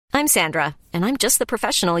I'm Sandra, and I'm just the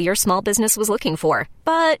professional your small business was looking for.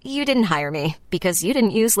 But you didn't hire me because you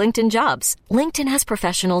didn't use LinkedIn Jobs. LinkedIn has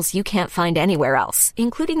professionals you can't find anywhere else,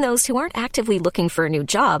 including those who aren't actively looking for a new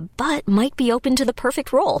job, but might be open to the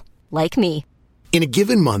perfect role, like me. In a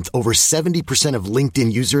given month, over 70% of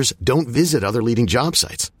LinkedIn users don't visit other leading job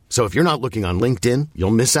sites. So if you're not looking on LinkedIn,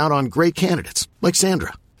 you'll miss out on great candidates like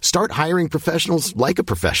Sandra. Start hiring professionals like a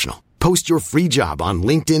professional. Post your free job on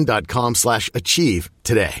linkedin.com/achieve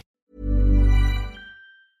today.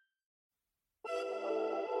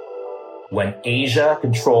 When Asia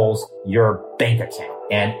controls your bank account,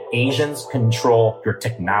 and Asians control your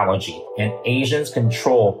technology, and Asians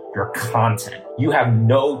control your content, you have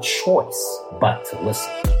no choice but to listen.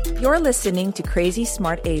 You're listening to Crazy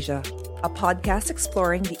Smart Asia, a podcast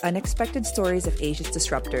exploring the unexpected stories of Asia's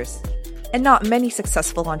disruptors. And not many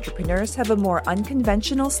successful entrepreneurs have a more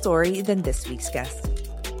unconventional story than this week's guest.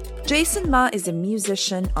 Jason Ma is a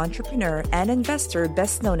musician, entrepreneur, and investor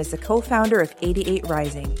best known as the co-founder of 88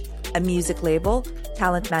 Rising, a music label,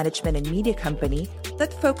 talent management, and media company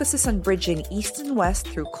that focuses on bridging East and West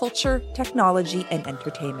through culture, technology, and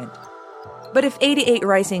entertainment. But if 88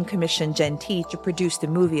 Rising commissioned Gen T to produce the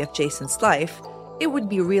movie of Jason's life, it would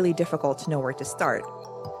be really difficult to know where to start.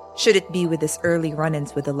 Should it be with his early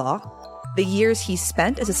run-ins with the law, the years he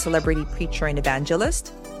spent as a celebrity preacher and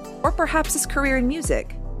evangelist, or perhaps his career in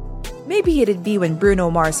music? Maybe it'd be when Bruno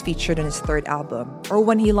Mars featured on his third album, or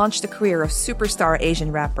when he launched the career of superstar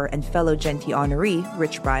Asian rapper and fellow Gen T honoree,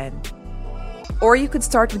 Rich Brian. Or you could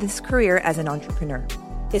start with his career as an entrepreneur.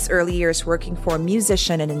 His early years working for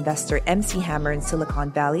musician and investor MC Hammer in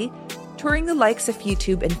Silicon Valley, touring the likes of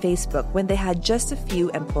YouTube and Facebook when they had just a few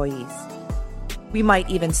employees. We might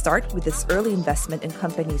even start with his early investment in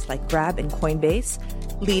companies like Grab and Coinbase,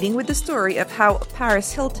 leading with the story of how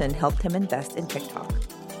Paris Hilton helped him invest in TikTok.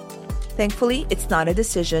 Thankfully, it's not a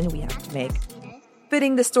decision we have to make.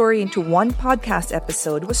 Fitting the story into one podcast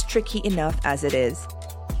episode was tricky enough as it is.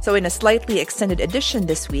 So in a slightly extended edition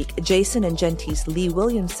this week, Jason and Gen T's Lee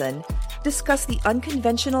Williamson discuss the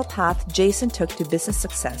unconventional path Jason took to business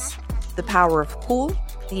success, the power of cool,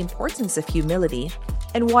 the importance of humility,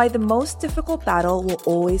 and why the most difficult battle will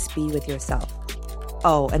always be with yourself.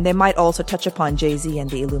 Oh, and they might also touch upon Jay-Z and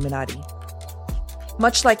the Illuminati.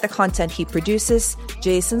 Much like the content he produces,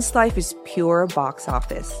 Jason's life is pure box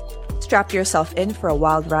office. Strap yourself in for a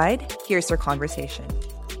wild ride. Here's our conversation.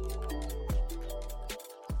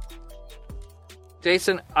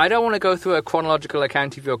 Jason, I don't want to go through a chronological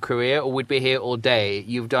account of your career, or we'd be here all day.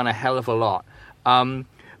 You've done a hell of a lot.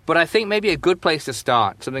 But I think maybe a good place to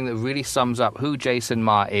start, something that really sums up who Jason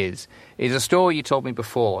Ma is a story you told me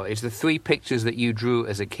before. It's the 3 pictures that you drew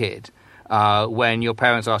as a kid when your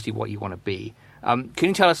parents asked you what you want to be. Can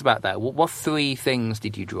you tell us about that? What 3 things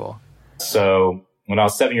did you draw? So when I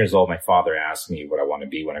was 7 years old, my father asked me what I want to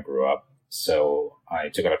be when I grew up. So I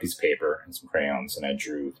took out a piece of paper and some crayons, and I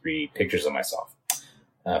drew 3 pictures of myself.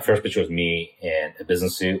 First picture was me in a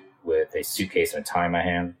business suit with a suitcase and a tie in my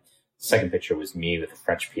hand. Second picture was me with a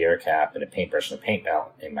French Pierre cap and a paintbrush and a paint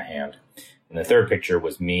palette in my hand. And the third picture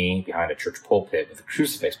was me behind a church pulpit with a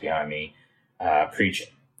crucifix behind me, preaching.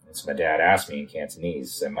 And so my dad asked me in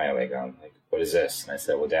Cantonese, and my what is this? And I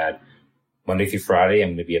said, well, Dad, Monday through Friday, I'm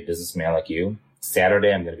going to be a businessman like you.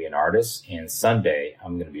 Saturday, I'm going to be an artist. And Sunday,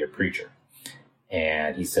 I'm going to be a preacher.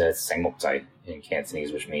 And he said, "Sangmokzai" in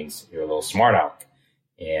Cantonese, which means you're a little smart aleck.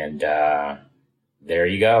 And there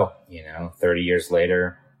you go. 30 years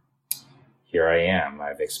later, here I am.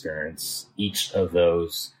 I've experienced each of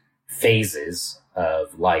those phases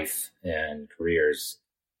of life and careers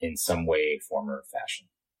in some way, form, or fashion.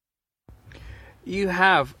 You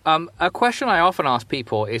have. A question I often ask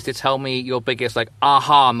people is to tell me your biggest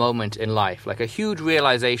aha moment in life, like a huge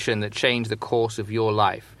realization that changed the course of your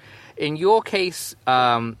life. In your case,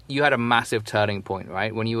 you had a massive turning point,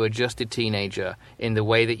 right? When you were just a teenager in the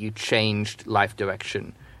way that you changed life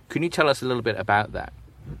direction. Can you tell us a little bit about that?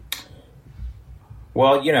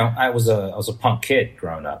 Well, I was a punk kid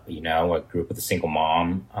growing up. I grew up with a single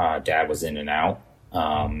mom. Dad was in and out.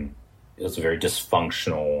 It was a very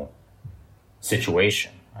dysfunctional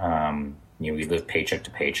situation. We lived paycheck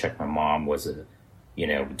to paycheck. My mom was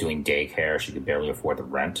doing daycare. She could barely afford the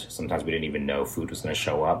rent. Sometimes we didn't even know food was going to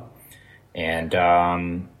show up. And,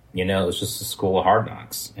 it was just a school of hard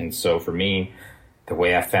knocks. And so for me, the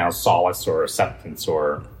way I found solace or acceptance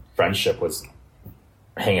or friendship was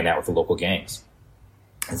hanging out with the local gangs.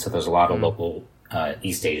 And so there's a lot of local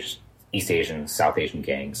East Asian, South Asian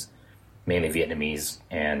gangs, mainly Vietnamese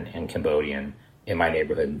and Cambodian, in my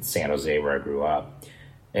neighborhood in San Jose where I grew up.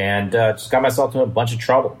 And just got myself into a bunch of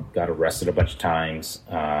trouble. Got arrested a bunch of times.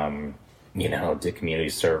 did community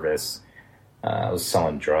service. I was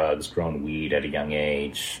selling drugs, growing weed at a young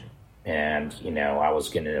age. And, I was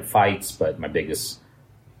getting into fights, but my biggest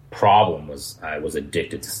problem was I was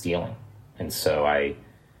addicted to stealing. And so I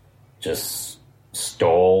just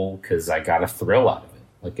stole because I got a thrill out of it.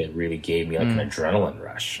 Like, it really gave me like an adrenaline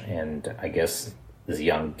rush. And I guess as a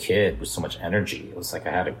young kid with so much energy, it was like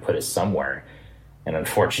I had to put it somewhere. And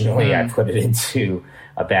unfortunately, I put it into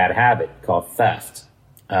a bad habit called theft.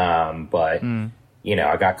 But I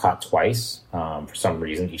got caught twice for some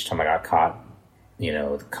reason. Each time I got caught,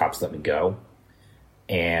 the cops let me go.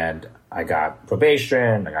 And I got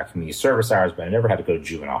probation, I got community service hours, but I never had to go to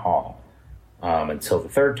juvenile hall until the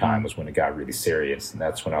third time was when it got really serious. And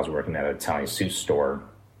that's when I was working at an Italian suit store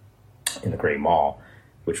in the Great Mall,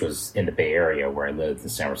 which was in the Bay Area where I lived in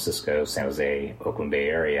San Francisco, San Jose, Oakland Bay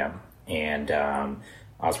Area. And I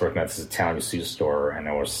was working at this Italian suit store, and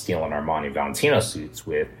I was stealing Armani Valentino suits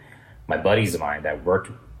with my buddies of mine that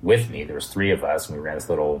worked with me. There was 3 of us, and we ran this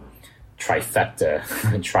little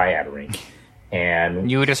trifecta triad rink.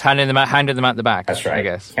 And you were just handing them out the back. That's right. I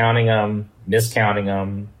guess. Counting them, miscounting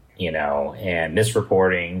them, and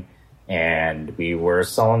misreporting. And we were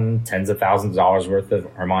selling tens of thousands of dollars worth of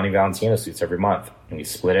Armani Valentino suits every month. And we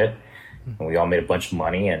split it, and we all made a bunch of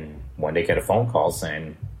money. And one day, got a phone call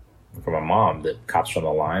saying from my mom, the cops from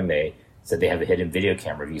the line, they said they have a hidden video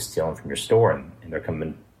camera of you stealing from your store, and they're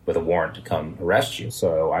coming with a warrant to come arrest you.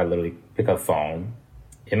 So I literally pick up the phone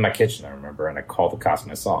in my kitchen, I remember, and I called the cops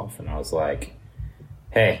myself. And I was like,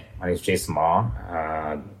 hey, my name's Jason Ma.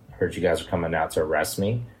 Heard you guys are coming out to arrest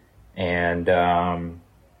me. And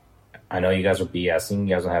I know you guys are BSing.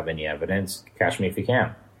 You guys don't have any evidence. Catch me if you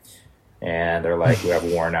can. And they're like, we have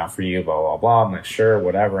a warrant out for you, blah, blah, blah. I'm like, sure,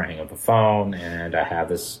 whatever. I hang up the phone, and I have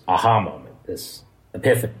this aha moment, this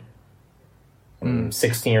epiphany. I'm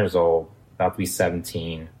 16 years old, about to be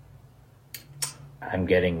 17. I'm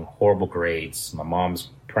getting horrible grades. My mom's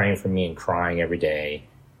praying for me and crying every day.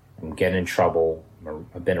 I'm getting in trouble.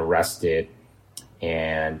 I've been arrested.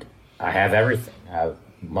 And I have everything. I have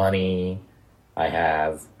money. I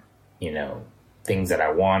have, things that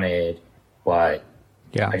I wanted. But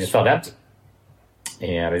I just felt empty.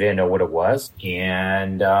 And I didn't know what it was.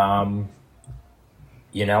 And, I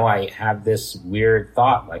had this weird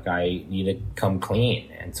thought, like I need to come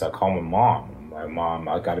clean. And so I called my mom. My mom,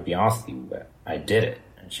 I got to be honest with you, but I did it.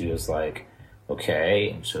 And she was like, okay.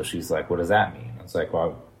 And so she's like, what does that mean? I was like,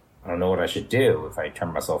 well, I don't know what I should do. If I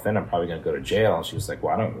turn myself in, I'm probably going to go to jail. And she was like,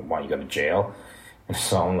 well, I don't want you to go to jail. And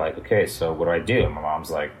so I'm like, okay, so what do I do? And my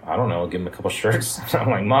mom's like, I don't know, give him a couple shirts. I'm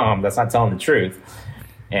like, Mom, that's not telling the truth.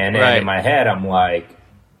 And then in my head, I'm like,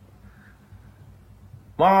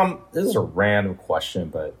 Mom, this is a random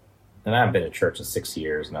question, and I haven't been to church in 6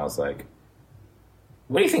 years. And I was like,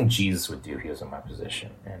 what do you think Jesus would do if he was in my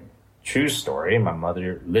position? And true story, my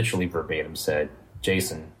mother literally verbatim said,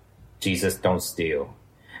 Jason, Jesus don't steal.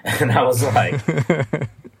 And I was like,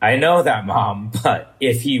 I know that, Mom, but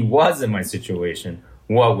if he was in my situation,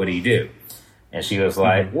 what would he do? And she was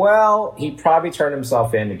like, well, he'd probably turn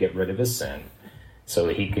himself in to get rid of his sin so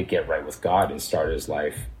that he could get right with God and start his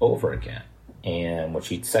life over again. And when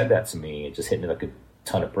she said that to me, it just hit me like a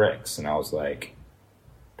ton of bricks. And I was like,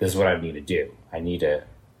 this is what I need to do. I need to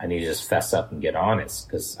just fess up and get honest,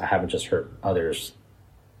 because I haven't just hurt others.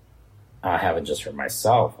 I haven't just hurt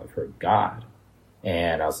myself. I've hurt God.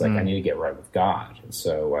 And I was like, I need to get right with God. And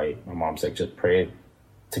so my mom's like, just pray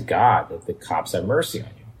to God that the cops have mercy on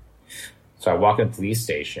you. So I walk into the police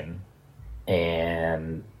station,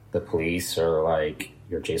 and the police are like,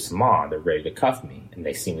 you're Jason Ma. They're ready to cuff me. And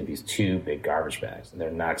they see me with these 2 big garbage bags, and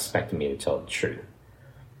they're not expecting me to tell the truth.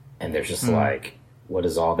 And they're just like, what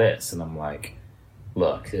is all this? And I'm like,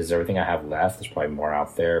 look, this is everything I have left. There's probably more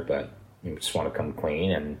out there, but I just want to come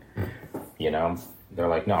clean. And, they're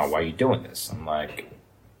like, no, why are you doing this? I'm like,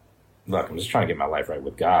 look, I'm just trying to get my life right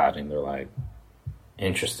with God. And they're like,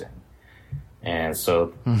 interesting. And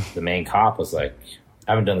so the main cop was like,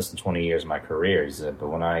 I haven't done this in 20 years of my career. He said, but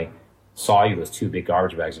when I saw you with 2 big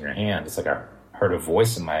garbage bags in your hand, it's like I heard a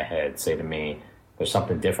voice in my head say to me, there's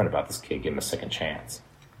something different about this kid. Give him a second chance.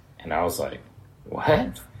 And I was like,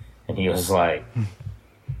 what? And he was like,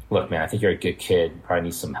 look, man, I think you're a good kid. You probably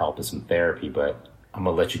need some help and some therapy, but I'm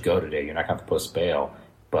going to let you go today. You're not going to have to post bail.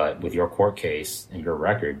 But with your court case and your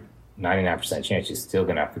record, 99% chance you're still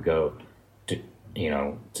going to have to go to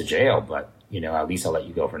jail. But, at least I'll let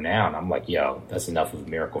you go for now. And I'm like, yo, that's enough of a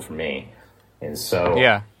miracle for me. And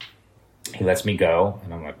so he lets me go.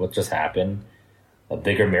 And I'm like, what just happened? A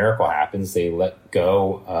bigger miracle happens. They let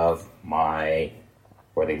go of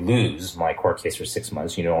they lose my court case for 6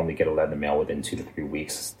 months. You only get a letter in the mail within 2 to 3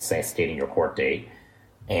 weeks stating your court date.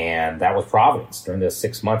 And that was Providence. During those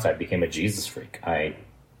 6 months, I became a Jesus freak. I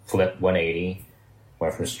flipped 180,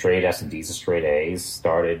 went from straight S&Ds to straight A's,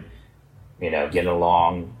 started, getting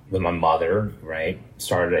along with my mother, right?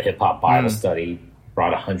 Started a hip-hop Bible study,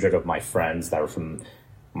 brought 100 of my friends that were from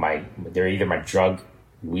they're either my drug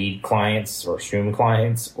weed clients or stream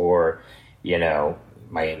clients, or,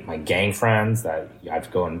 my gang friends that I'd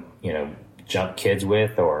go and, jump kids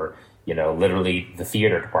with, or, literally the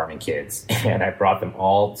theater department kids. And I brought them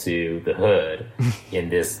all to the hood in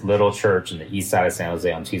this little church in the east side of San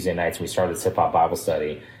Jose on Tuesday nights. We started this hip-hop Bible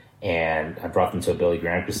study, and I brought them to a Billy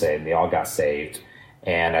Graham crusade, and they all got saved.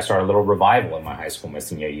 And I started a little revival in my high school my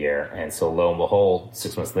senior year. And so lo and behold,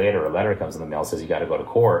 6 months later, a letter comes in the mail, says you got to go to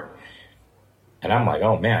court. And I'm like,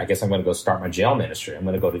 oh man, I guess I'm going to go start my jail ministry. I'm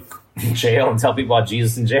going to go to jail and tell people about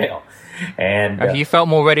Jesus in jail. And you felt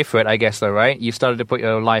more ready for it, I guess, though, right? You started to put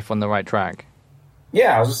your life on the right track.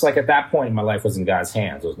 Yeah, I was just like, at that point, my life was in God's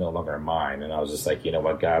hands. It was no longer mine. And I was just like, you know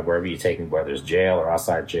what, God, wherever you take me, whether it's jail or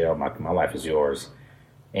outside jail, my life is yours.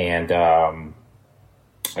 And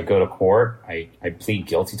I go to court. I plead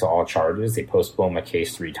guilty to all charges. They postpone my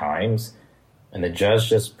case 3 times. And the judge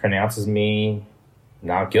just pronounces me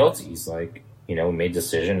not guilty. He's like, we made a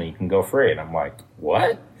decision and you can go free. And I'm like,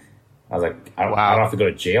 what? I was like, I don't have to go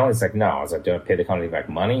to jail. He's like, no. I was like, do I pay the company back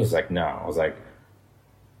money? He's like, no. I was like,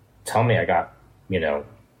 tell me I got,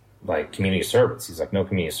 like community service. He's like, no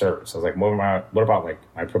community service. I was like, what about like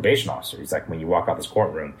my probation officer? He's like, when you walk out this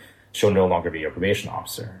courtroom, she'll no longer be your probation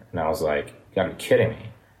officer. And I was like, you gotta be kidding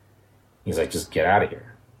me. He's like, just get out of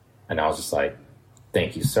here. And I was just like,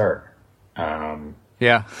 thank you, sir.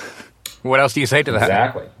 Yeah. What else do you say to that?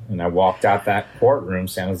 Exactly. And I walked out that courtroom,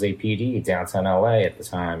 San Jose PD, downtown LA at the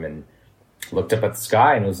time, and looked up at the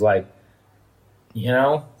sky and was like,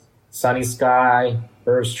 sunny sky,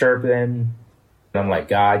 birds chirping. And I'm like,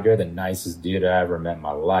 God, you're the nicest dude I ever met in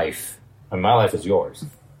my life. And my life is yours.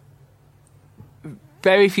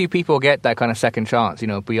 Very few people get that kind of second chance,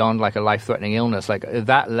 beyond like a life-threatening illness. Like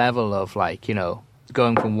that level of like,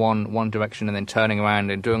 going from one direction and then turning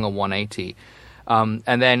around and doing a 180.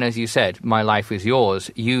 And then, as you said, my life is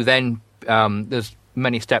yours. You then, there's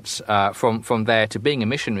many steps from there to being a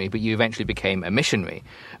missionary, but you eventually became a missionary.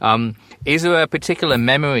 Is there a particular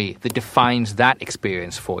memory that defines that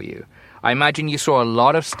experience for you? I imagine you saw a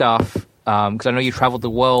lot of stuff, because I know you traveled the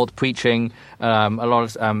world preaching, a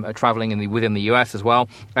lot of traveling within the US as well.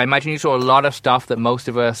 I imagine you saw a lot of stuff that most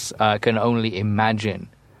of us can only imagine.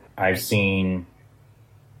 I've seen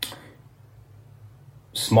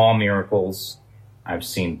small miracles. I've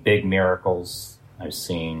seen big miracles. I've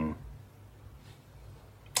seen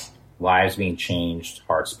lives being changed,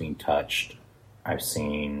 hearts being touched. I've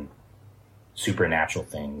seen supernatural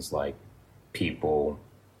things like people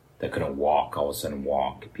that couldn't walk all of a sudden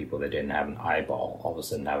walk, people that didn't have an eyeball all of a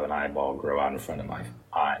sudden have an eyeball grow out in front of my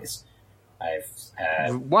eyes. I've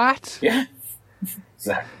had... What? Yeah,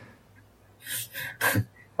 exactly.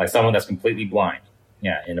 Like someone that's completely blind.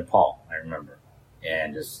 Yeah, in Nepal, I remember.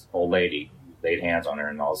 And this old lady laid hands on her,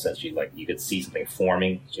 and all of a sudden you could see something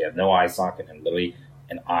forming. She had no eye socket, and literally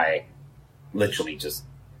an eye literally just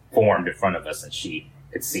formed in front of us, and she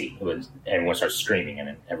could see. Everyone started screaming, and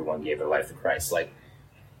then everyone gave their life to Christ. Like,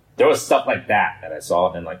 there was stuff like that I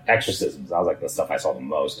saw, and like exorcisms. That was like the stuff I saw the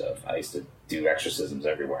most of. I used to do exorcisms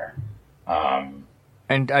everywhere.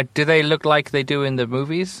 And do they look like they do in the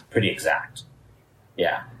movies? Pretty exact.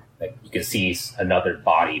 Yeah. Like you can see another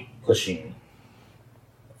body pushing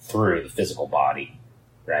through the physical body,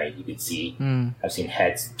 right? You could see, I've seen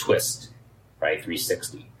heads twist, right?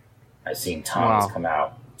 360. I've seen tongues come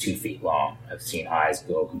out 2 feet long. I've seen eyes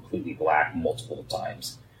go completely black multiple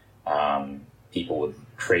times. People with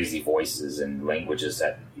crazy voices and languages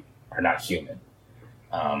that are not human.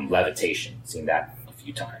 Levitation, seen that a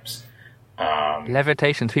few times.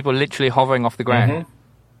 Levitation, people literally hovering off the ground.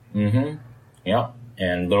 Yeah.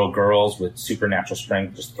 And little girls with supernatural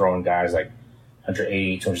strength just throwing guys like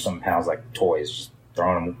 180, 200-something pounds like toys, just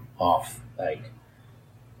throwing them off like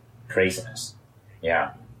craziness.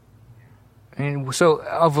 Yeah. And so,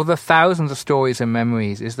 of the thousands of stories and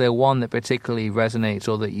memories, is there one that particularly resonates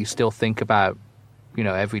or that you still think about,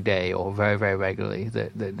 every day or very, very regularly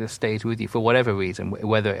that stays with you for whatever reason,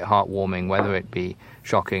 whether it's heartwarming, whether it be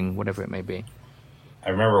shocking, whatever it may be? I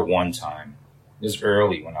remember one time, this was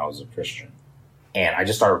early when I was a Christian, and I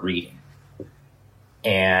just started reading.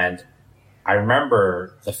 And I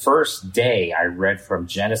remember the first day I read from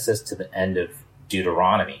Genesis to the end of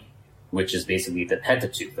Deuteronomy, which is basically the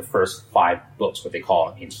Pentateuch, the first 5 books, what they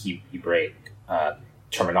call in Hebraic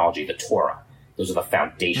terminology, the Torah. Those are the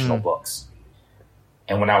foundational books.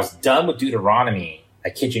 And when I was done with Deuteronomy, I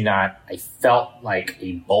kid you not, I felt like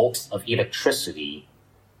a bolt of electricity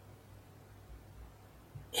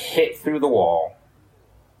hit through the wall,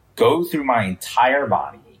 go through my entire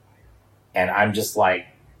body, and I'm just like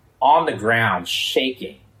on the ground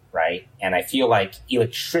shaking, right? And I feel like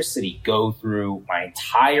electricity go through my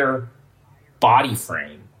entire body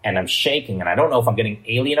frame, and I'm shaking, and I don't know if I'm getting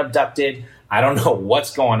alien abducted. I don't know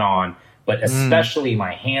what's going on, but especially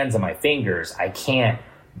my hands and my fingers, I can't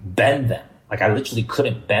bend them. Like, I literally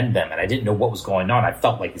couldn't bend them, and I didn't know what was going on. I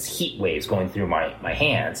felt like this heat waves going through my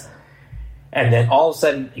hands. And then all of a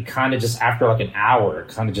sudden, it kind of just, after like an hour, it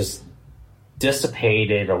kind of just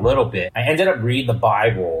dissipated a little bit. I ended up reading the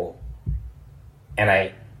Bible,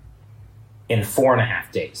 and in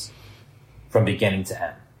 4.5 days, from beginning to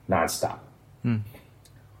end, nonstop.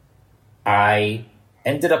 I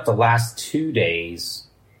ended up the last 2 days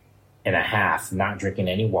and a half not drinking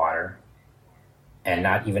any water, and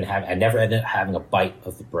I never ended up having a bite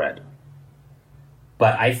of the bread.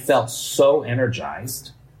 But I felt so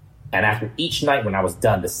energized. And after each night when I was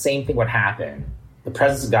done, the same thing would happen. The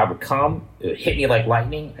presence of God would come, it would hit me like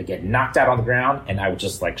lightning, I'd get knocked out on the ground, and I would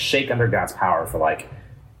just like shake under God's power for like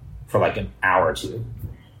an hour or two.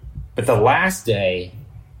 But the last day,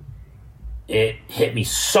 it hit me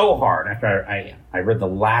so hard after I read the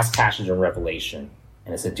last passage of Revelation,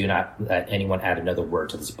 and it said, "Do not let anyone add another word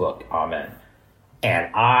to this book. Amen."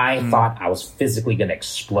 And I thought I was physically going to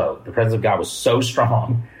explode. The presence of God was so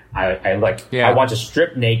strong. I want to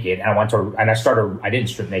strip naked, and I didn't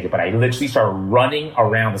strip naked, but I literally started running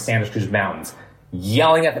around the Santa Cruz Mountains,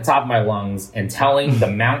 yelling at the top of my lungs and telling the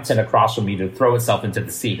mountain across from me to throw itself into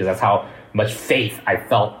the sea, because that's how much faith I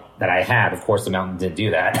felt that I had. Of course, the mountain didn't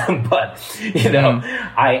do that, but and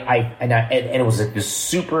it was like this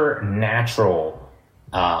supernatural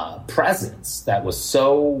presence that was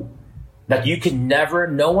so that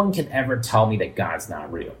no one can ever tell me that God's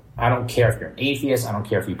not real. I don't care if you're an atheist. I don't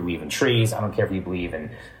care if you believe in trees. I don't care if you believe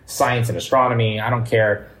in science and astronomy. I don't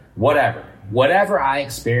care. Whatever I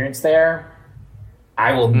experienced there,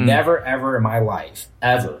 I will never, ever in my life,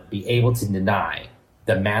 ever be able to deny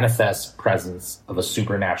the manifest presence of a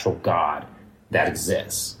supernatural God that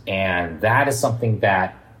exists. And that is something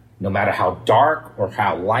that no matter how dark or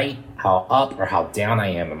how light, how up or how down I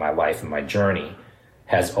am in my life and my journey,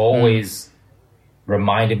 has always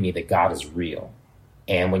reminded me that God is real.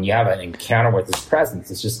 And when you have an encounter with his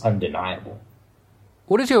presence, it's just undeniable.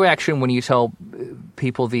 What is your reaction when you tell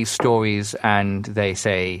people these stories and they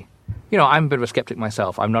say, I'm a bit of a skeptic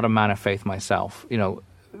myself. I'm not a man of faith myself.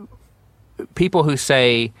 People who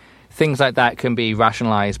say things like that can be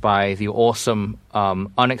rationalized by the awesome,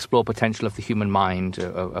 unexplored potential of the human mind,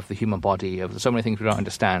 of the human body, of so many things we don't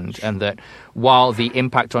understand. And that while the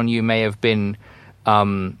impact on you may have been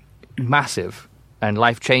massive and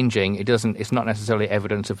life-changing, it's not necessarily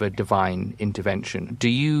evidence of a divine intervention. Do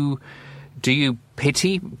you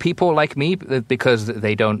pity people like me because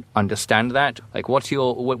they don't understand that? Like,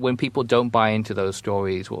 when people don't buy into those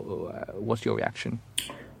stories, what's your reaction?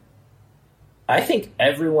 I think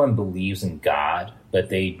everyone believes in God, but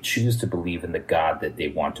they choose to believe in the God that they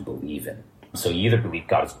want to believe in. So you either believe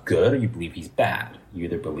God is good or you believe he's bad. You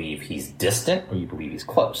either believe he's distant or you believe he's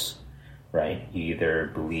close, right? You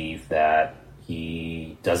either believe that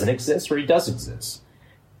he doesn't exist or he does exist.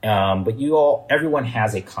 But everyone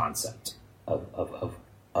has a concept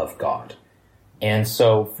of God. And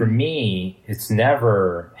so for me, it's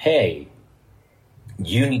never, hey,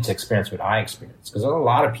 you need to experience what I experienced. Because there's a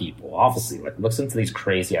lot of people, obviously, like, listen to these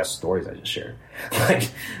crazy ass stories I just shared.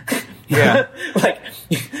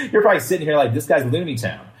 You're probably sitting here like, this guy's Looney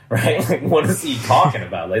Town, right? Like, what is he talking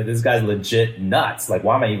about? Like, this guy's legit nuts. Like,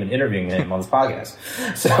 why am I even interviewing him on this podcast?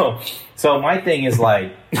 So my thing is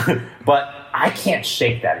like, but I can't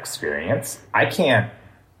shake that experience. I can't,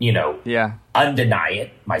 undeny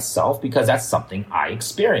it myself, because that's something I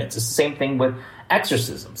experience. It's the same thing with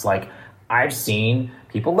exorcisms. Like, I've seen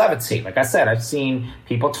people levitate. Like I said, I've seen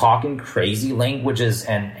people talk in crazy languages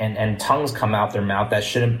and tongues come out their mouth that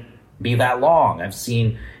shouldn't be that long. I've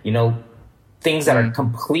seen, things that are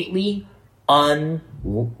completely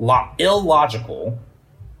illogical,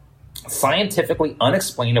 scientifically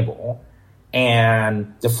unexplainable,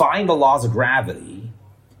 and defying the laws of gravity.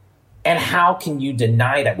 And how can you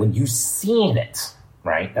deny that when you've seen it,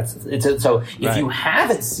 right? So if you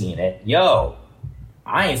haven't seen it,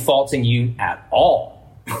 I ain't faulting you at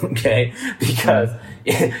all, okay? Because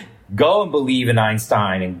go and believe in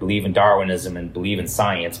Einstein and believe in Darwinism and believe in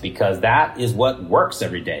science, because that is what works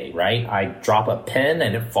every day, right? I drop a pin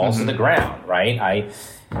and it falls to the ground, right?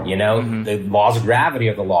 The laws of gravity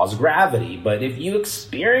are the laws of gravity. But if you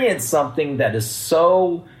experience something that is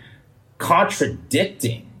so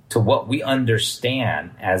contradicting to what we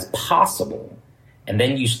understand as possible, and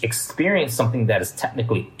then you experience something that is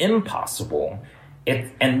technically impossible,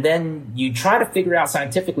 and then you try to figure out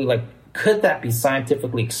scientifically, like, could that be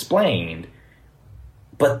scientifically explained?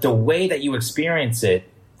 But the way that you experience it,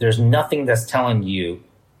 there's nothing that's telling you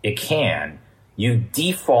it can. You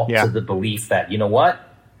default to the belief that, you know what,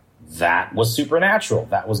 that was supernatural,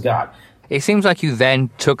 that was God. It seems like you then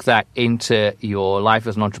took that into your life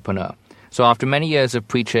as an entrepreneur. So after many years of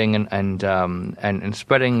preaching and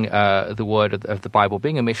spreading the word of the Bible,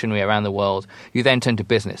 being a missionary around the world, you then turn to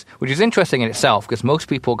business, which is interesting in itself because most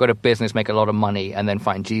people go to business, make a lot of money, and then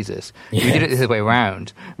find Jesus. Yes. You did it the other way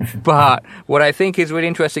around. But what I think is really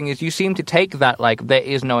interesting is you seem to take that, like, there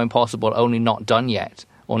is no impossible, only not done yet,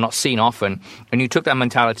 or not seen often, and you took that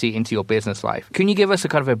mentality into your business life. Can you give us a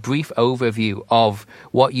kind of a brief overview of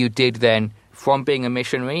what you did then from being a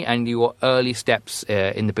missionary and your early steps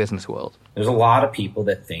in the business world? There's a lot of people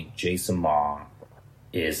that think Jason Ma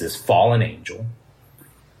is this fallen angel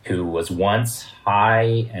who was once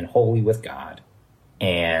high and holy with God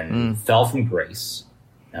and fell from grace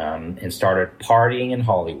and started partying in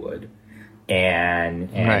Hollywood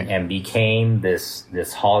and became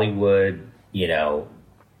this Hollywood,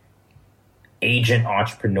 agent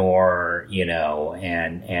entrepreneur,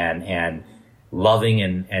 and loving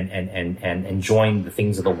and enjoying the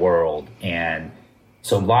things of the world. And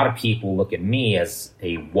so a lot of people look at me as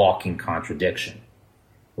a walking contradiction.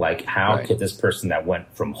 Like, how could this person that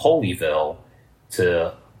went from Holyville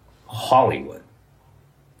to Hollywood?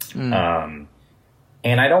 And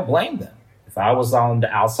I don't blame them. If I was on the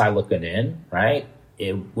outside looking in, right,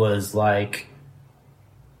 it was like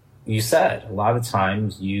you said, a lot of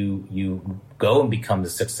times you go and become the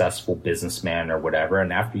successful businessman or whatever,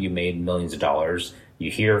 and after you made millions of dollars, you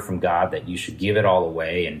hear from God that you should give it all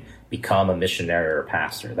away and become a missionary or a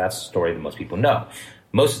pastor. That's the story that most people know.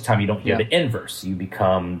 Most of the time, you don't hear the inverse. You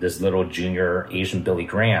become this little junior Asian Billy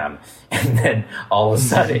Graham, and then all of a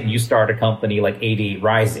sudden you start a company like 88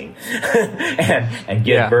 Rising and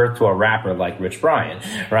give birth to a rapper like Rich Brian,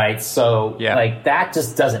 right? So like that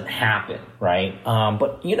just doesn't happen, right?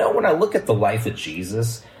 But when I look at the life of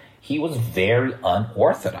Jesus, he was very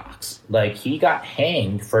unorthodox. Like, he got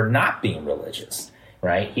hanged for not being religious,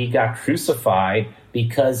 right? He got crucified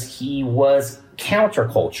because he was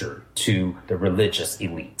counterculture to the religious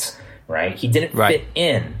elite, right? He didn't fit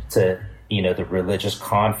in to, the religious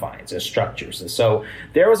confines and structures. And so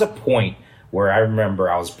there was a point where I remember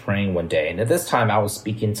I was praying one day, and at this time I was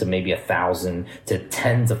speaking to maybe 1,000 to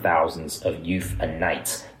tens of thousands of youth a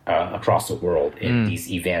night across the world in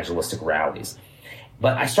these evangelistic rallies.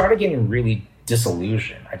 But I started getting really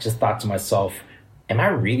disillusioned. I just thought to myself, am I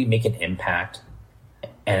really making impact?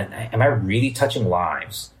 And am I really touching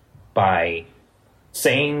lives by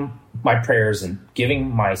saying my prayers and giving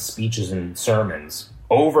my speeches and sermons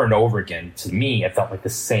over and over again? To me, it felt like the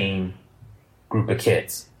same group of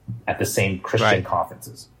kids at the same Christian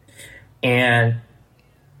conferences. And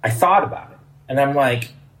I thought about it. And I'm like,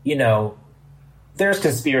 there's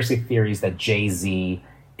conspiracy theories that Jay-Z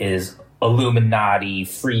is Illuminati,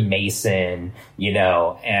 Freemason,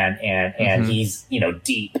 and he's,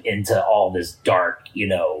 deep into all this dark,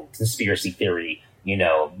 conspiracy theory,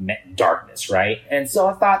 darkness, right? And so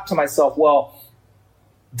I thought to myself, well,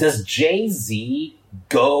 does Jay-Z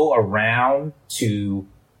go around to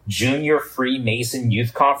junior Freemason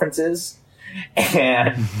youth conferences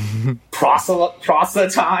and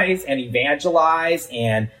proselytize and evangelize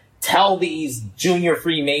and tell these junior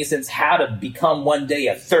Freemasons how to become one day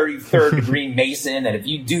a 33rd degree Mason, and if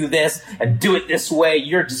you do this and do it this way,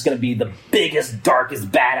 you're just going to be the biggest,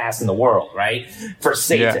 darkest badass in the world, right? For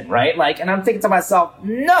Satan, right? Like, and I'm thinking to myself,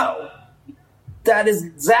 no, that is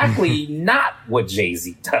exactly not what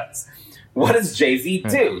Jay-Z does. What does Jay-Z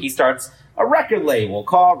do? He starts a record label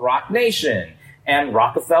called Rock Nation and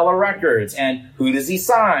Rockefeller Records, and who does he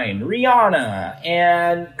sign? Rihanna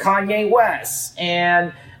and Kanye West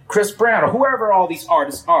and Chris Brown, or whoever all these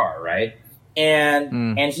artists are, right?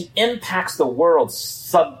 And he impacts the world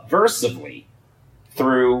subversively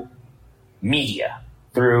through media,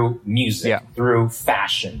 through music, through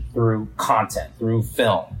fashion, through content, through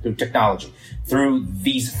film, through technology, through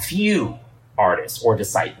these few artists or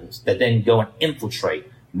disciples that then go and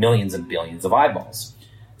infiltrate millions and billions of eyeballs.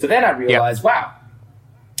 So then I realized, wow,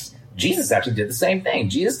 Jesus actually did the same thing.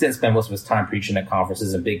 Jesus didn't spend most of his time preaching at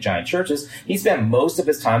conferences and big giant churches. He spent most of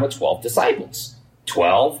his time with 12 disciples,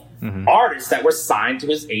 12 artists that were signed to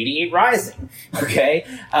his 88 Rising. Okay.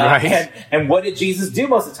 And what did Jesus do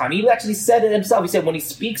most of the time? He actually said it himself. He said when he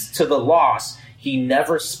speaks to the lost, he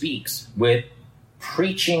never speaks with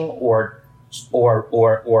preaching or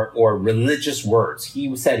or religious words.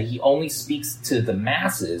 He said he only speaks to the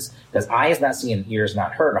masses because eye is not seen and ear is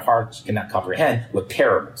not heard and heart cannot comprehend with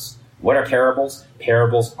parables. What are parables?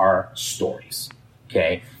 Parables are stories.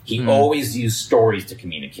 Okay. He always used stories to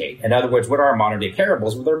communicate. In other words, what are our modern day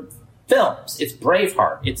parables? Well, they're films. It's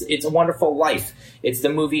Braveheart. It's A Wonderful Life. It's the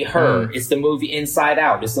movie Her. It's the movie Inside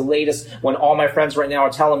Out. It's the latest when all my friends right now are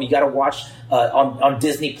telling me you got to watch on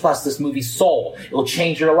Disney Plus this movie Soul. It'll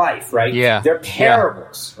change your life, right? Yeah. They're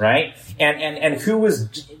parables, right? And who was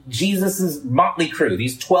Jesus's motley crew?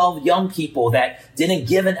 These 12 young people that didn't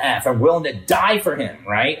give an F and willing to die for him,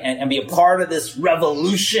 right? And be a part of this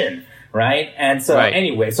revolution, right? And so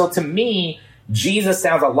anyway, so to me, Jesus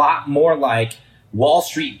sounds a lot more like Wall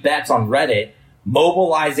Street Bets on Reddit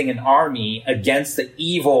mobilizing an army against the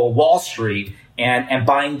evil Wall Street and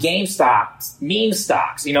buying GameStop meme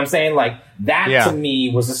stocks. You know what I'm saying? Like that to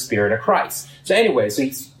me was the spirit of Christ. So anyway, so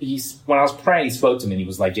he's when I was praying, he spoke to me and he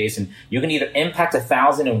was like, Jason, you can either impact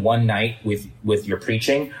 1,000 in one night with your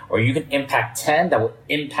preaching, or you can impact 10 that will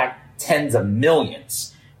impact tens of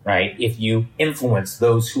millions, right? If you influence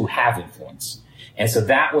those who have influence. And so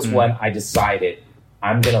that was when I decided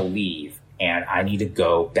I'm going to leave and I need to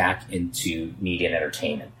go back into media and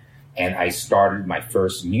entertainment. And I started my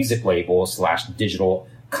first music label / digital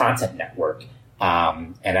content network.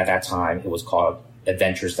 And at that time, it was called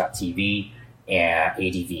Adventures.tv and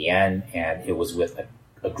ADVN. And it was with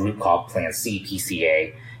a group called Plan C,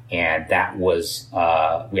 PCA. And that was,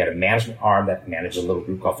 we had a management arm that managed a little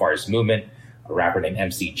group called Far East Movement, a rapper named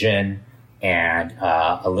MC Jin, and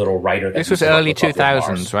a little writer. That this was early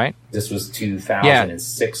 2000s, right? This was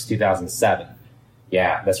 2006, 2007.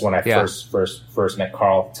 Yeah, that's when I first met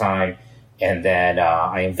Carl at the time, and then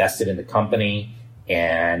I invested in the company,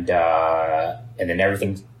 and then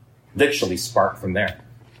everything literally sparked from there.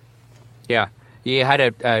 Yeah, you had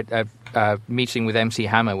a meeting with MC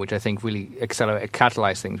Hammer, which I think really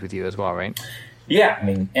catalyzed things with you as well, right? Yeah, I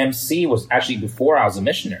mean, MC was actually before I was a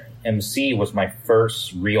missionary. MC was my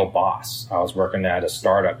first real boss. I was working at a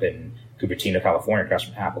startup in Cupertino, California, across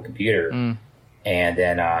from Apple Computer. And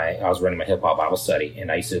then I was running my hip-hop Bible study,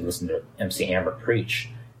 and I used to listen to MC Hammer preach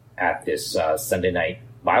at this Sunday night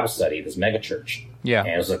Bible study, this mega church. Yeah. And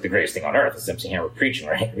it was like the greatest thing on earth. It's MC Hammer preaching,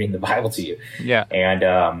 right? Reading the Bible to you. Yeah. And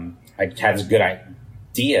I had this good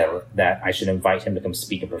idea that I should invite him to come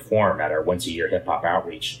speak and perform at our once-a-year hip-hop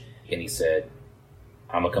outreach. And he said,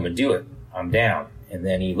 I'm going to come and do it. I'm down. And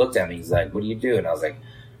then he looked at me. He's like, what do you do? And I was like,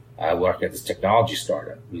 I work at this technology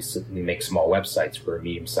startup. We make small websites for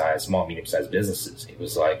small, medium-sized businesses. He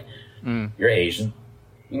was like, you're Asian.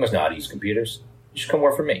 You must know how to use computers. You should come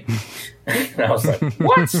work for me. And I was like,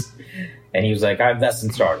 what? And he was like, I invest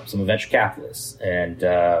in startups. I'm a venture capitalist. And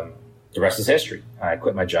the rest is history. I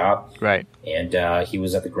quit my job. Right. And he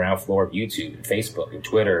was at the ground floor of YouTube and Facebook and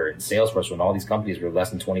Twitter and Salesforce when all these companies were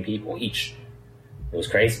less than 20 people each. It was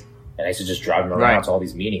crazy. And I used to just drive him around to all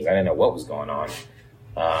these meetings. I didn't know what was going on.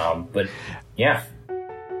 But yeah.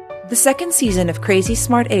 The second season of Crazy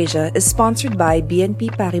Smart Asia is sponsored by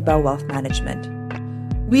BNP Paribas Wealth Management.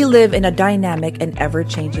 We live in a dynamic and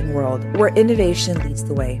ever-changing world where innovation leads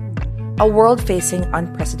the way. A world facing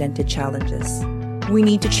unprecedented challenges. We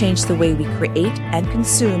need to change the way we create and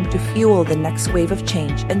consume to fuel the next wave of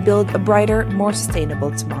change and build a brighter, more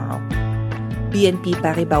sustainable tomorrow. BNP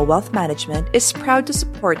Paribas Wealth Management is proud to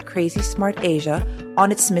support Crazy Smart Asia on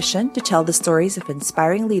its mission to tell the stories of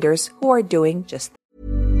inspiring leaders who are doing just that.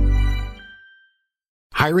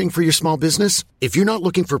 Hiring for your small business? If you're not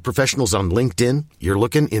looking for professionals on LinkedIn, you're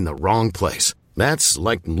looking in the wrong place. That's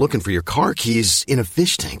like looking for your car keys in a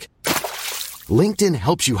fish tank. LinkedIn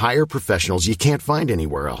helps you hire professionals you can't find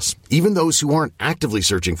anywhere else, even those who aren't actively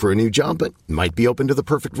searching for a new job but might be open to the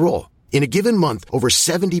perfect role. In a given month, over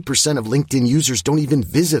 70% of LinkedIn users don't even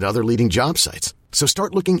visit other leading job sites. So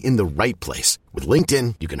start looking in the right place. With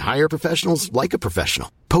LinkedIn, you can hire professionals like a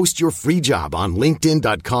professional. Post your free job on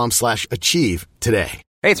linkedin.com/achieve today.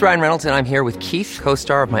 Hey, it's Ryan Reynolds, and I'm here with Keith,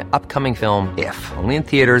 co-star of my upcoming film, If, only in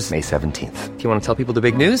theaters May 17th. Do you want to tell people the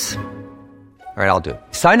big news? All right, I'll do it.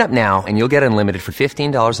 Sign up now and you'll get unlimited for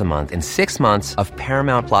 $15 a month and 6 months of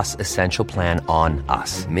Paramount Plus Essential Plan on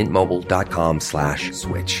us.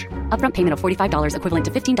 MintMobile.com/switch. Upfront payment of $45 equivalent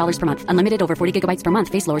to $15 per month. Unlimited over 40 gigabytes per month.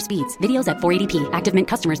 Face lower speeds. Videos at 480p. Active Mint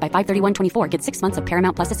customers by 531.24 get 6 months of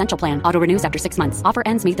Paramount Plus Essential Plan. Auto renews after 6 months. Offer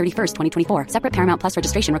ends May 31st, 2024. Separate Paramount Plus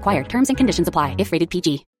registration required. Terms and conditions apply if rated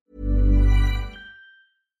PG.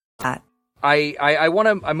 I want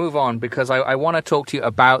to move on because I want to talk to you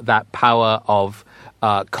about that power of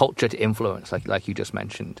culture to influence, like you just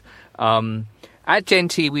mentioned. At Gen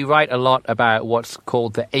T, we write a lot about what's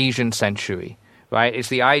called the Asian century, right? It's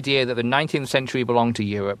the idea that the 19th century belonged to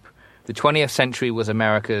Europe, the 20th century was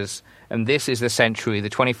America's, and this is the century, the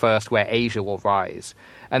 21st, where Asia will rise.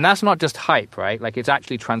 And that's not just hype, right? Like, it's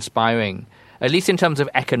actually transpiring, at least in terms of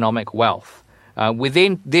economic wealth.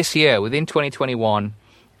 Within this year, within 2021,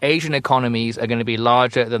 Asian economies are going to be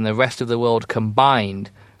larger than the rest of the world combined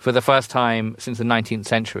for the first time since the 19th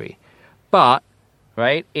century. But,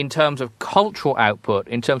 right, in terms of cultural output,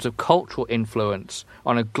 in terms of cultural influence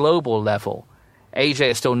on a global level, Asia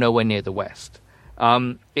is still nowhere near the West.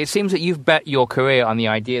 It seems that you've bet your career on the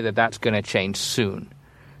idea that that's going to change soon.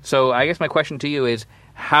 So I guess my question to you is,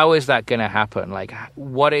 how is that going to happen? Like,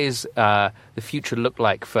 what is the future look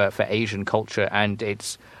like for Asian culture and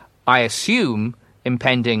its, I assume,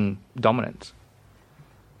 impending dominance?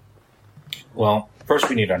 Well, first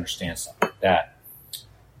we need to understand something, that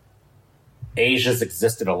Asia's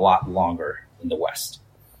existed a lot longer than the West.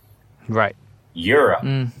 Right. Europe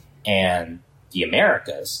and the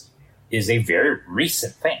Americas is a very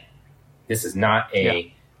recent thing. This is not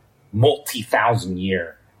a multi-thousand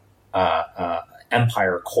year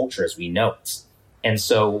empire culture as we know it. And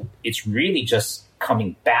so it's really just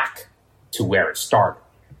coming back to where it started,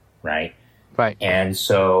 right? Right. And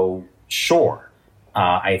so, sure,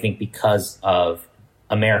 I think because of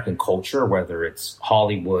American culture, whether it's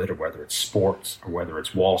Hollywood or whether it's sports or whether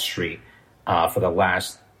it's Wall Street, for the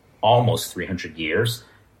last almost 300 years,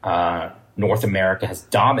 North America has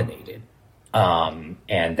dominated. And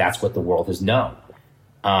that's what the world has known.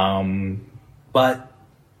 But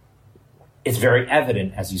it's very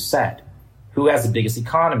evident, as you said, who has the biggest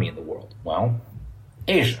economy in the world? Well,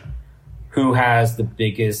 Asia. Who has the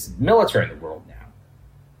biggest military in the world now?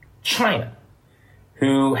 China.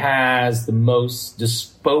 Who has the most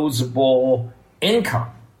disposable income?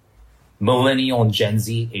 Millennial and Gen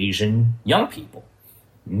Z Asian young people,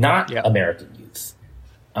 not American youth.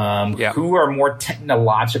 Who are more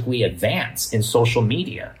technologically advanced in social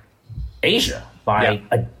media? Asia, by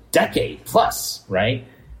a decade plus, right?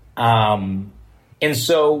 And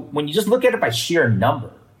so when you just look at it by sheer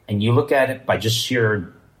number, and you look at it by just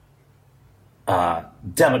sheer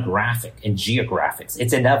demographic and geographics,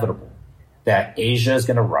 it's inevitable that Asia is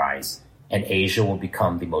going to rise and Asia will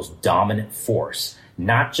become the most dominant force,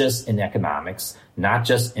 not just in economics, not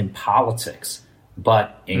just in politics,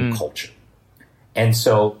 but in culture. And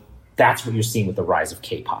so that's what you're seeing with the rise of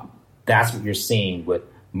K-pop. That's what you're seeing with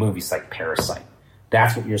movies like Parasite.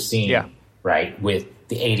 That's what you're seeing, right, with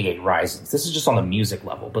the 88 Risings. This is just on the music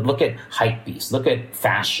level. But look at Hypebeast. Look at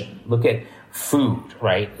fashion. Look at food,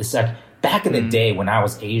 right? It's like back in the day when I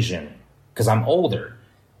was Asian, because I'm older,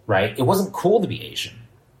 right, it wasn't cool to be Asian.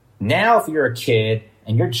 Now if you're a kid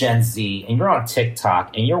and you're Gen Z and you're on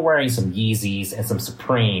TikTok and you're wearing some Yeezys and some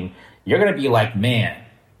Supreme, you're going to be like, man,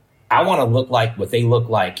 I want to look like what they look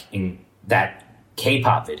like in that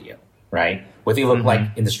K-pop video, right? What they look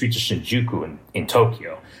like in the streets of Shinjuku in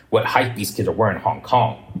Tokyo. What Hypebeast kids are wearing in Hong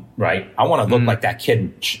Kong, right? I want to look like that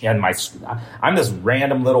kid in my... I'm this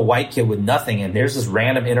random little white kid with nothing, and there's this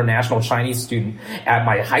random international Chinese student at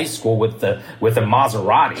my high school with a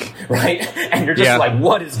Maserati, right? And you're just like,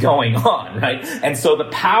 what is going on, right? And so the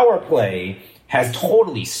power play has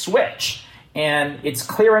totally switched. And it's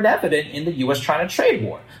clear and evident in the U.S.-China trade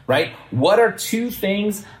war, right? What are two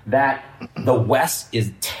things that the West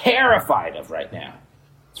is terrified of right now?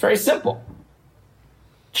 It's very simple.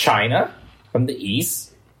 China from the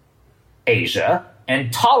east, Asia,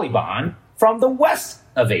 and Taliban from the west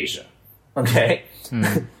of Asia, okay?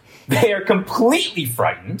 They are completely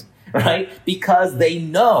frightened, right? Because they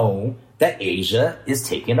know that Asia is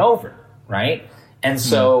taken over, right? And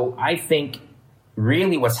so I think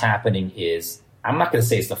really what's happening is, I'm not going to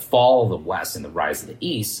say it's the fall of the West and the rise of the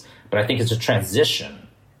East, but I think it's a transition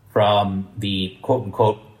from the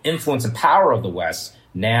quote-unquote influence and power of the West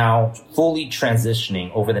now fully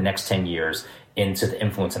transitioning over the next 10 years into the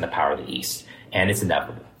influence and the power of the East. And it's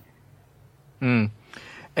inevitable.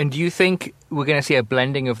 And do you think we're going to see a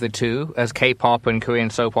blending of the two as K-pop and Korean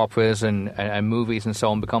soap operas and movies and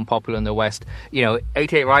so on become popular in the West? You know,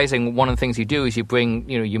 88 Rising, one of the things you do is you bring,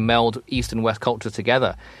 you know, you meld East and West culture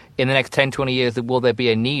together. In the next 10, 20 years, will there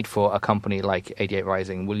be a need for a company like 88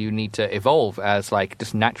 Rising? Will you need to evolve as, like,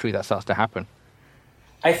 just naturally that starts to happen?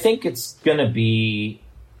 I think it's going to be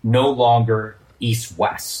no longer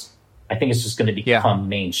East-West. I think it's just going to become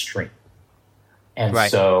mainstream. And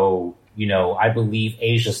so, you know, I believe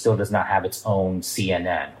Asia still does not have its own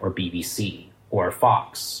CNN or BBC or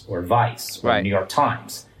Fox or Vice or New York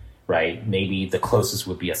Times, right? Maybe the closest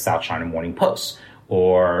would be a South China Morning Post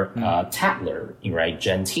or Tatler, right?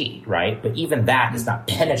 Gen T, right? But even that is not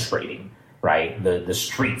penetrating right? The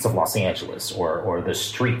streets of Los Angeles or the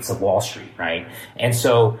streets of Wall Street, right? And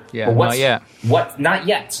so, not yet. Not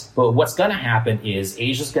yet. But what's going to happen is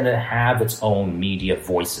Asia's going to have its own media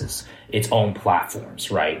voices, its own platforms,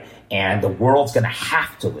 right? And the world's going to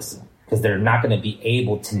have to listen because they're not going to be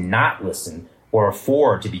able to not listen or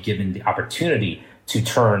afford to be given the opportunity to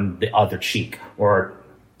turn the other cheek or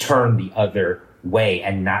turn the other way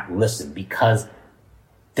and not listen because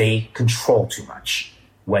they control too much.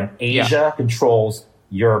 When Asia controls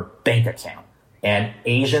your bank account and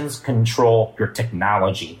Asians control your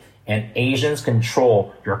technology and Asians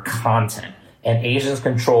control your content and Asians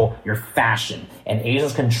control your fashion and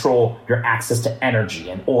Asians control your access to energy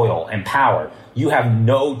and oil and power, you have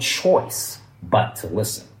no choice but to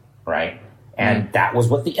listen, right? And that was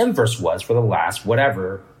what the inverse was for the last,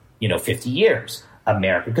 50 years.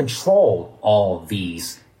 America controlled all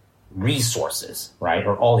these resources, right?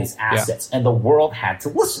 Or all these assets, and the world had to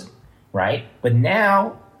listen, right? But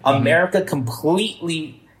now America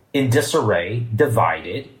completely in disarray,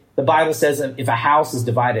 divided. The Bible says if a house is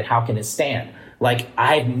divided, how can it stand? Like,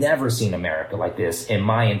 I've never seen America like this in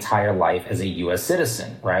my entire life as a U.S.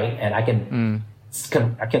 citizen, right? And I can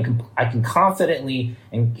confidently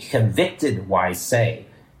and convicted-wise say,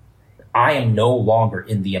 I am no longer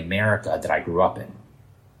in the America that I grew up in.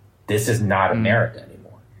 This is not America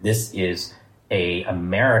anymore. This is a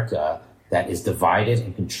America that is divided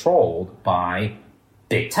and controlled by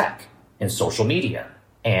big tech and social media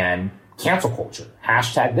and cancel culture.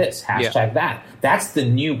 Hashtag this, hashtag that. That's the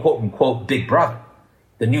new quote-unquote big brother.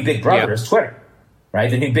 The new big brother is Twitter,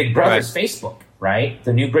 right? The new big brother is Facebook, right?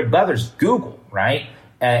 The new big brother is Google, right?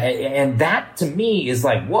 And that, to me, is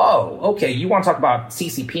like, whoa, okay, you want to talk about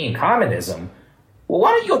CCP and communism? Well,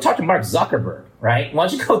 why don't you go talk to Mark Zuckerberg, right? Why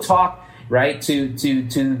don't you go talk, right, to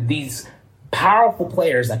these powerful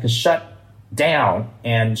players that can shut down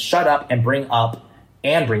and shut up and bring up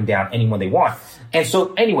and bring down anyone they want. And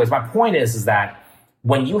so, anyways, my point is that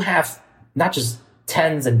when you have not just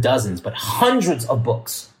tens and dozens, but hundreds of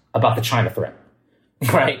books about the China threat,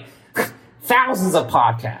 right? Thousands of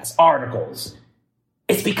podcasts, articles,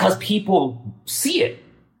 it's because people see it.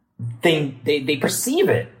 They perceive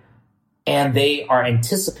it, and they are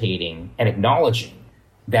anticipating and acknowledging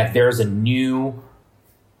that there's a new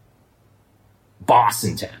boss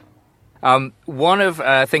in town. One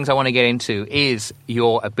of things I want to get into is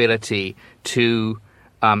your ability to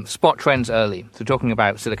spot trends early. So talking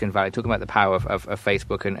about Silicon Valley, talking about the power of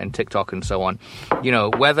Facebook and TikTok and so on. You know,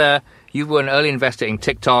 whether you were an early investor in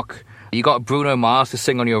TikTok, you got Bruno Mars to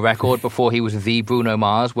sing on your record before he was the Bruno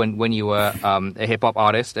Mars when you were a hip-hop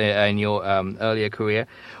artist in your earlier career.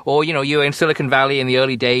 Or, you know, you were in Silicon Valley in the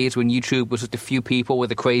early days when YouTube was just a few people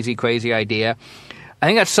with a crazy, crazy idea. I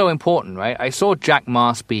think that's so important, right? I saw Jack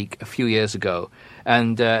Ma speak a few years ago,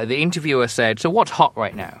 and the interviewer said, so what's hot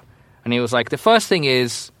right now? And he was like, the first thing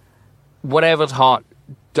is, whatever's hot,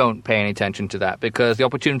 don't pay any attention to that because the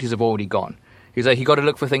opportunities have already gone. He's like, you got to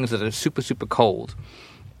look for things that are super, super cold.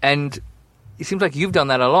 And it seems like you've done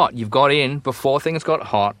that a lot. You've got in before things got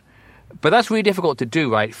hot. But that's really difficult to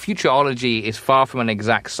do, right? Futurology is far from an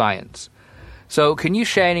exact science. So can you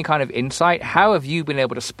share any kind of insight? How have you been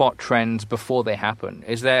able to spot trends before they happen?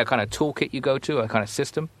 Is there a kind of toolkit you go to, a kind of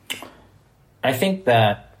system? I think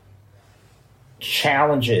that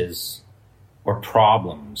challenges or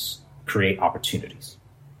problems create opportunities.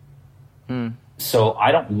 So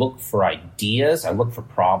I don't look for ideas, I look for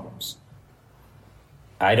problems.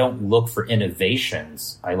 I don't look for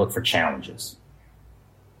innovations, I look for challenges.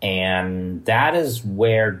 And that is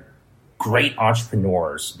where great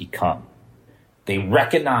entrepreneurs become. They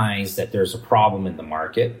recognize that there's a problem in the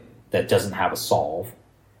market that doesn't have a solve.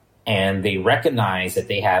 And they recognize that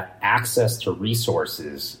they have access to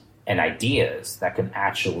resources and ideas that can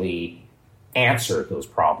actually answer those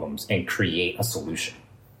problems and create a solution.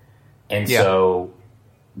 And so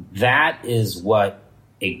that is what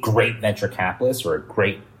a great venture capitalist or a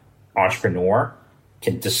great entrepreneur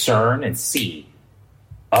can discern and see.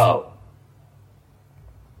 Oh,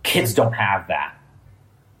 kids don't have that,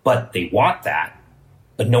 but they want that,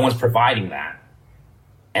 but no one's providing that.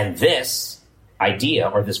 And this idea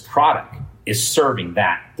or this product is serving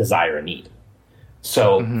that desire and need.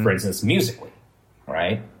 So, for instance, Musical.ly,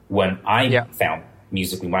 right? When I found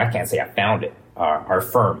Musical.ly, when I can't say I found it, our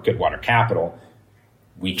firm, Goodwater Capital,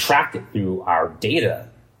 we tracked it through our data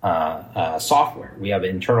software. We have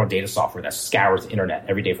internal data software that scours the internet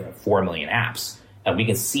every day for 4 million apps. And we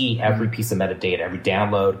can see every piece of metadata, every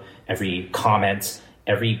download, every comment,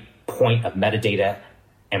 every point of metadata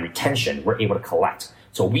and retention we're able to collect.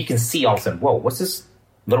 So we can see all of a sudden, whoa, what's this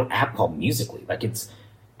little app called Musical.ly? Like, it's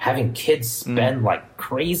having kids spend like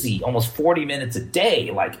crazy, almost 40 minutes a day.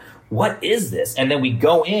 Like, what is this? And then we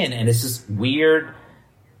go in and it's this weird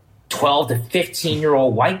 12 to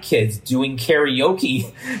 15-year-old white kids doing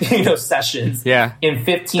karaoke, sessions in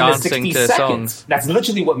 15 to 60 seconds. Songs. That's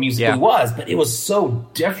literally what Musical.ly was, but it was so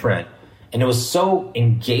different and it was so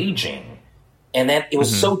engaging. And then it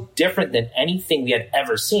was so different than anything we had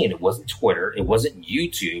ever seen. It wasn't Twitter. It wasn't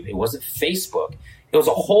YouTube. It wasn't Facebook. It was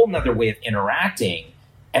a whole nother way of interacting.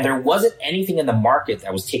 And there wasn't anything in the market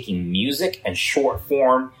that was taking music and short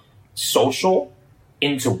form social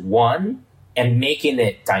into one and making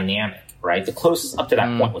it dynamic, right? The closest up to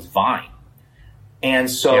that point was Vine. And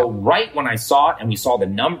so right when I saw it and we saw the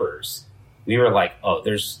numbers, we were like, oh,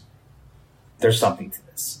 there's something to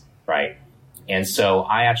this, right? And so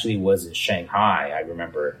I actually was in Shanghai, I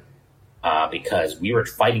remember, because we were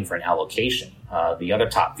fighting for an allocation. The other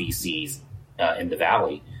top VCs in the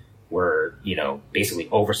Valley were, basically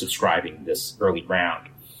oversubscribing this early round.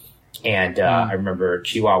 And I remember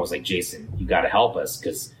Chihuahua was like, Jason, you got to help us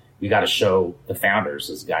because we got to show the founders,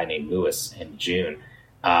 this guy named Lewis and June,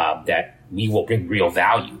 that we will bring real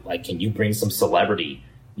value. Like, can you bring some celebrity,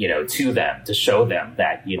 to them to show them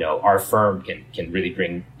that, our firm can really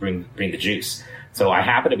bring the juice. So I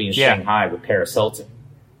happened to be in Shanghai with Paris Hilton.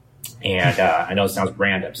 And I know it sounds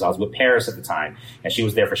random. So I was with Paris at the time, and she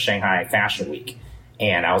was there for Shanghai Fashion Week.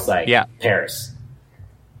 And I was like, Paris.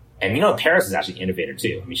 And Paris is actually an innovator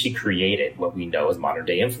too. I mean, she created what we know as modern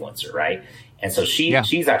day influencer, right? And so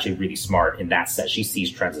she's actually really smart in that sense. She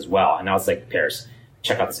sees trends as well. And I was like, Paris,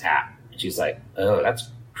 check out this app. And she's like, oh, that's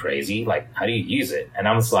crazy. Like, how do you use it? And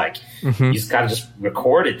I was like, you just gotta just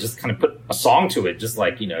record it, just kind of put a song to it, just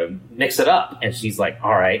like, mix it up. And she's like,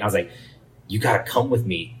 all right. And I was like, you gotta come with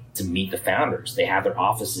me to meet the founders. They have their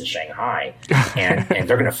offices in Shanghai and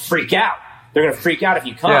they're gonna freak out. They're going to freak out if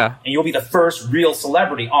you come, and you'll be the first real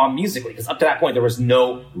celebrity on Musical.ly. Because up to that point, there was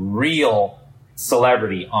no real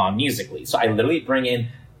celebrity on Musical.ly. So I literally bring in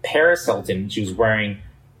Paris Hilton. She was wearing,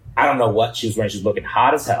 I don't know what she was wearing. She was looking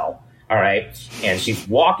hot as hell. All right. And she's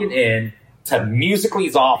walking in to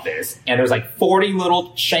Musical.ly's office, and there's like 40 little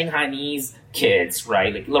Shanghainese kids,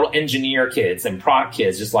 right? Like little engineer kids and product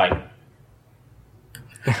kids, just like,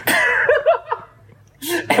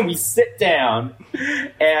 and we sit down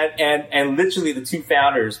and literally the two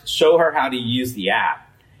founders show her how to use the app.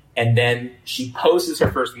 And then she posts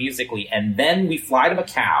her first Musical.ly, and then we fly to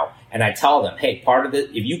Macau, and I tell them, hey, part of it,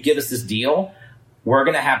 if you give us this deal, we're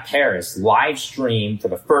going to have Paris live stream for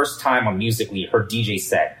the first time on Musical.ly her DJ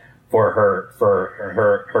set for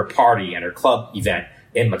her party and her club event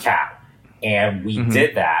in Macau. And we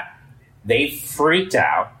did that. They freaked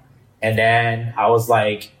out. And then I was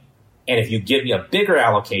like, and if you give me a bigger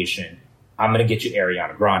allocation, I'm going to get you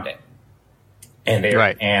Ariana Grande. And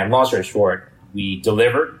and long story short, we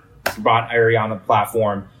delivered, brought Ariana on the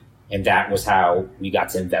platform, and that was how we got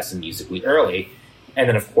to invest in Musical.ly early. And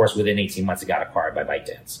then, of course, within 18 months, it got acquired by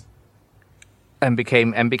ByteDance. And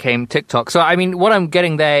became TikTok. So, I mean, what I'm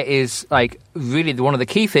getting there is, like, really one of the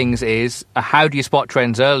key things is how do you spot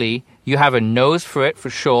trends early? You have a nose for it, for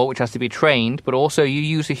sure, which has to be trained, but also you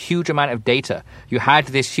use a huge amount of data. You had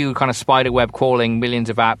this huge kind of spider web crawling millions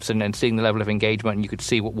of apps and seeing the level of engagement, and you could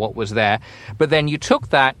see what was there. But then you took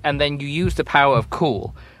that, and then you used the power of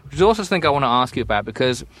cool, which is also something I want to ask you about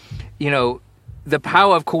because, the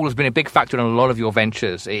power of cool has been a big factor in a lot of your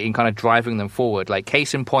ventures in kind of driving them forward. Like,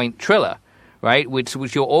 case in point, Triller, right? Which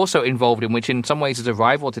you're also involved in, which in some ways is a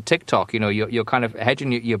rival to TikTok. You're kind of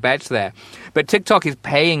hedging your bets there. But TikTok is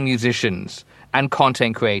paying musicians and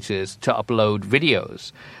content creators to upload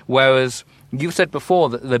videos. Whereas you've said before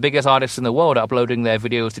that the biggest artists in the world are uploading their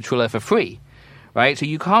videos to Triller for free, right? So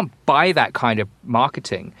you can't buy that kind of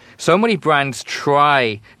marketing. So many brands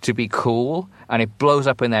try to be cool, and it blows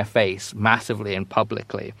up in their face massively and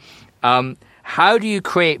publicly. How do you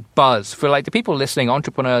create buzz for like the people listening,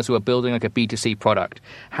 entrepreneurs who are building like a B2C product?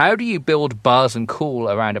 How do you build buzz and cool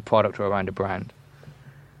around a product or around a brand?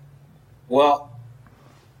 Well,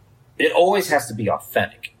 it always has to be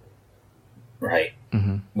authentic, right?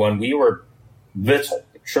 Mm-hmm. When we were little,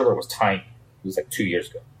 Triller was tiny. It was like 2 years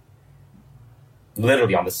ago.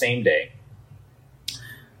 Literally on the same day,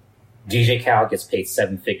 DJ Khaled gets paid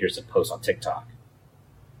 7 figures to post on TikTok.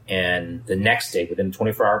 And the next day, within a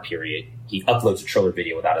 24-hour period, he uploads a Triller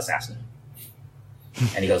video without us asking him.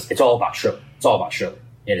 And he goes, it's all about Triller. It's all about Triller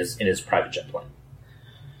in his private jet plane.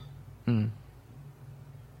 Mm.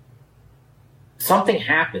 Something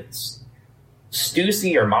happens.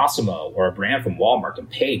 Stussy or Massimo or a brand from Walmart can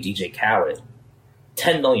pay DJ Khaled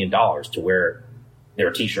 $10 million to wear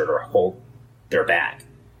their t-shirt or hold their bag.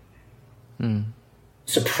 Mm.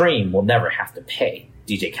 Supreme will never have to pay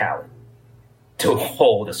DJ Khaled to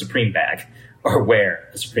hold a Supreme bag or wear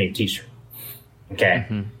a Supreme t-shirt. Okay.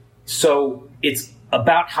 Mm-hmm. So it's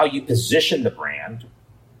about how you position the brand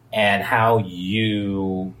and how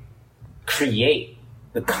you create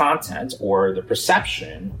the content or the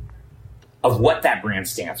perception of what that brand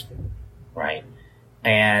stands for, right?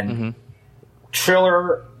 And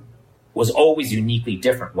Triller was always uniquely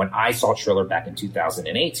different. When I saw Triller back in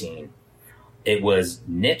 2018, it was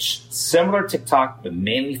niche, similar to TikTok, but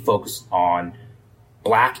mainly focused on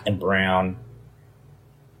Black and brown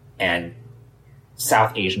and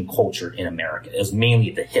South Asian culture in America. It was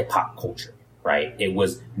mainly the hip hop culture, right? It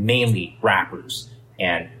was mainly rappers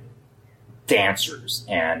and dancers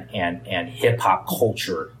and hip hop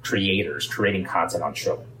culture creators creating content on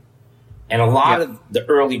Triller. And a lot of the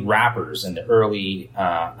early rappers and the early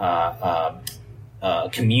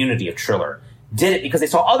community of Triller did it because they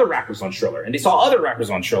saw other rappers on Triller, and they saw other rappers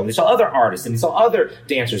on Triller, and they saw other artists, and they saw other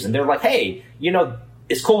dancers, and they're like, hey, you know,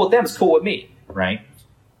 it's cool with them, it's cool with me, right?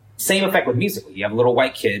 Same effect with music. You have a little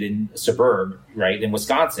white kid in a suburb, right, in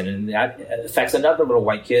Wisconsin, and that affects another little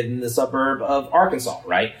white kid in the suburb of Arkansas,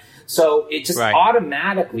 right? So it just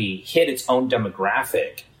automatically hit its own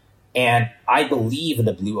demographic. And I believe in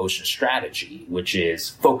the blue ocean strategy, which is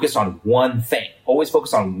focus on one thing. Always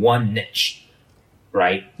focus on one niche,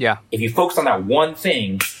 right? Yeah. If you focus on that one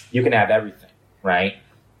thing, you can have everything, right?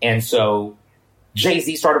 And so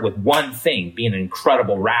Jay-Z started with one thing, being an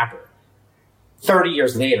incredible rapper. 30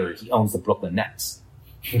 years later, he owns the Brooklyn Nets.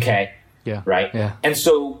 Okay? Yeah. Right? Yeah. And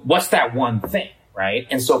so what's that one thing, right?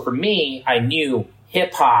 And so for me, I knew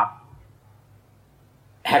hip-hop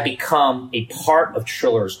had become a part of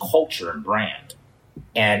Triller's culture and brand.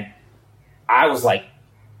 And I was like,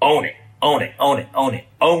 own it, own it, own it, own it,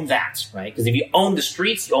 own that, right? Because if you own the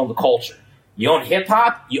streets, you own the culture. You own hip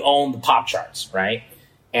hop, you own the pop charts, right?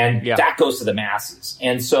 And that goes to the masses.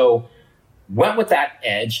 And so went with that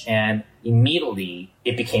edge, and immediately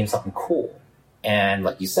it became something cool. And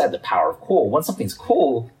like you said, the power of cool. Once something's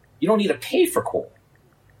cool, you don't need to pay for cool.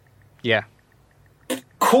 Yeah.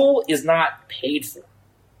 Cool is not paid for.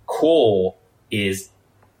 Cool is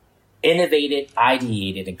innovated,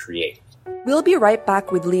 ideated, and created. We'll be right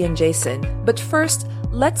back with Lee and Jason. But first,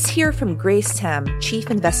 let's hear from Grace Tam,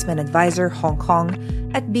 Chief Investment Advisor, Hong Kong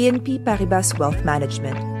at BNP Paribas Wealth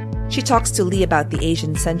Management. She talks to Lee about the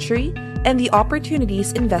Asian century and the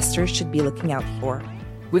opportunities investors should be looking out for.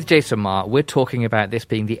 With Jason Ma, we're talking about this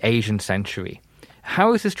being the Asian century.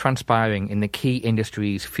 How is this transpiring in the key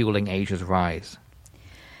industries fueling Asia's rise?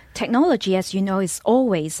 Technology, as you know, is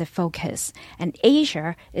always a focus, and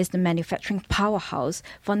Asia is the manufacturing powerhouse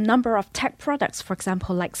for a number of tech products, for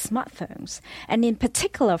example, like smartphones, and in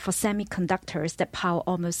particular for semiconductors that power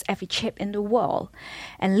almost every chip in the world.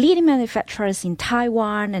 And leading manufacturers in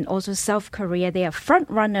Taiwan and also South Korea, they are front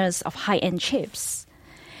runners of high-end chips.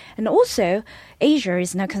 And also, Asia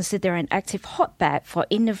is now considered an active hotbed for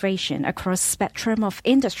innovation across a spectrum of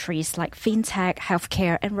industries like fintech,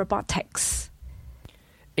 healthcare, and robotics.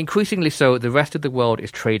 Increasingly so, the rest of the world is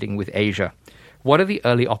trading with Asia. What are the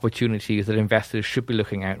early opportunities that investors should be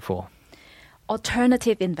looking out for?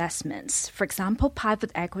 Alternative investments, for example, private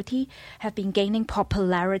equity, have been gaining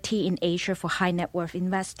popularity in Asia for high net worth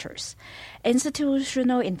investors.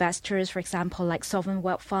 Institutional investors, for example, like sovereign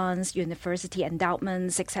wealth funds, university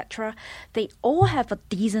endowments, etc., they all have a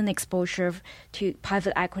decent exposure to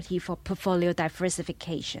private equity for portfolio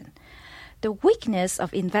diversification. The weakness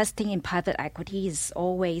of investing in private equity is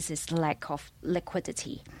always its lack of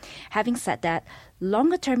liquidity. Having said that,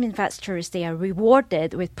 longer-term investors, they are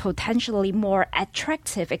rewarded with potentially more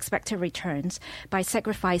attractive expected returns by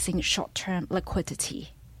sacrificing short-term liquidity.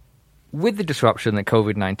 With the disruption that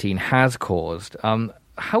COVID-19 has caused,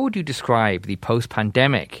 how would you describe the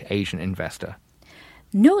post-pandemic Asian investor?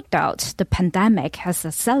 No doubt, the pandemic has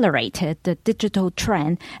accelerated the digital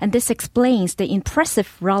trend, and this explains the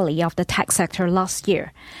impressive rally of the tech sector last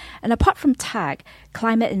year. And apart from tech,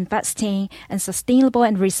 climate investing and sustainable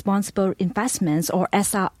and responsible investments, or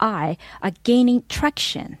SRI, are gaining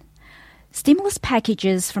traction. Stimulus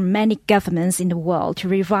packages from many governments in the world to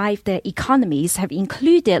revive their economies have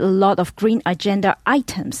included a lot of green agenda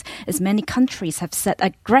items, as many countries have set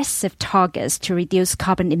aggressive targets to reduce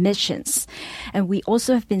carbon emissions. And we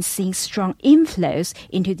also have been seeing strong inflows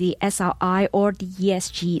into the SRI or the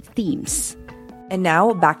ESG themes. And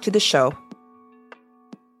now back to the show.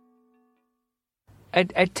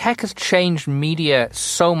 Tech has changed media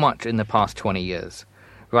so much in the past 20 years.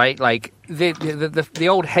 right? Like the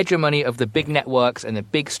old hegemony of the big networks and the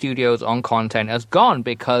big studios on content has gone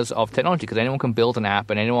because of technology, because anyone can build an app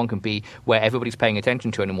and anyone can be where everybody's paying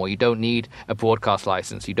attention to anymore. You don't need a broadcast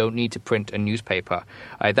license. You don't need to print a newspaper.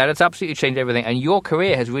 That has absolutely changed everything. And your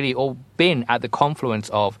career has really all been at the confluence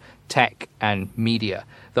of tech and media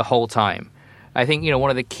the whole time. I think, one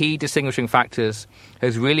of the key distinguishing factors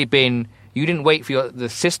has really been you didn't wait for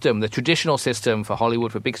the traditional system for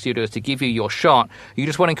Hollywood, for big studios to give you your shot. You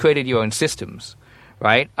just went and created your own systems,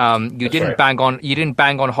 right? You didn't bang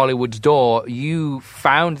on Hollywood's door. You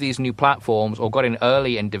found these new platforms or got in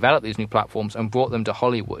early and developed these new platforms and brought them to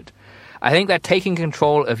Hollywood. I think that taking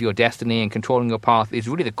control of your destiny and controlling your path is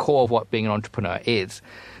really the core of what being an entrepreneur is.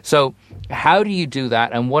 So how do you do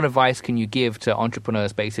that, and what advice can you give to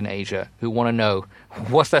entrepreneurs based in Asia who want to know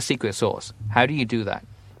what's their secret sauce? How do you do that?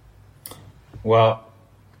 Well,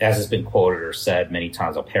 as has been quoted or said many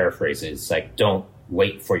times, I'll paraphrase it. It's like, don't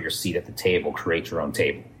wait for your seat at the table, create your own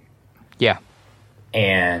table. Yeah.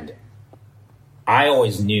 And I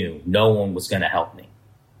always knew no one was going to help me,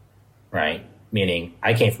 right? Meaning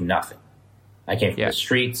I came from nothing. I came from the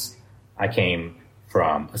streets. I came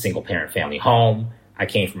from a single parent family home. I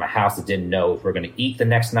came from a house that didn't know if we're going to eat the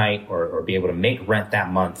next night or be able to make rent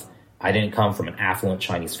that month. I didn't come from an affluent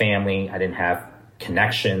Chinese family. I didn't have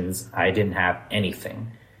connections. I didn't have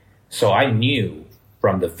anything. So I knew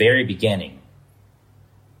from the very beginning,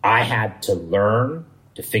 I had to learn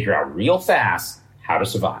to figure out real fast how to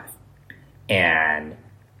survive. And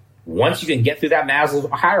once you can get through that Maslow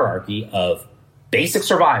hierarchy of basic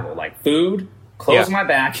survival, like food, clothes on my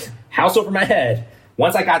back, house over my head,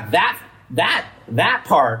 once I got that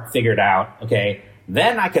part figured out, okay,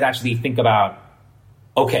 then I could actually think about,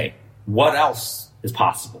 okay, what else is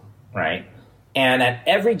possible, right? And at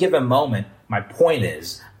every given moment, my point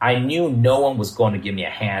is, I knew no one was going to give me a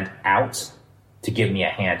hand out to give me a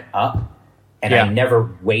hand up. And I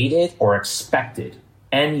never waited or expected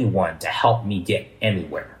anyone to help me get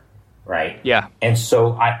anywhere, right? Yeah. And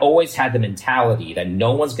so I always had the mentality that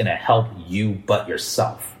no one's going to help you but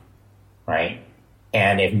yourself, right?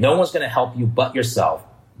 And if no one's going to help you but yourself,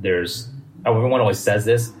 everyone always says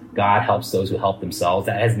this, God helps those who help themselves.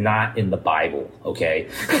 That is not in the Bible, okay?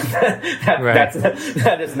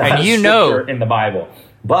 That is not in the Bible.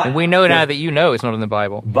 But and we know now that it's not in the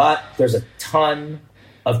Bible. But there's a ton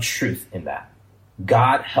of truth in that.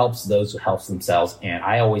 God helps those who help themselves. And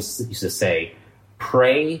I always used to say,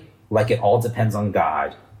 pray like it all depends on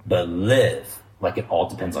God, but live like it all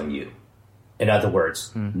depends on you. In other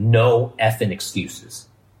words, no effing excuses,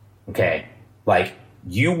 okay? Like,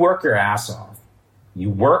 you work your ass off. You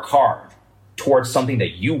work hard towards something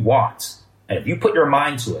that you want. And if you put your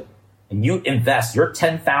mind to it and you invest your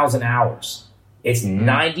 10,000 hours, it's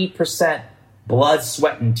 90% blood,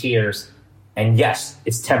 sweat, and tears. And yes,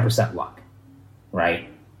 it's 10% luck, right?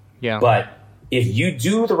 Yeah. But if you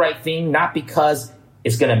do the right thing, not because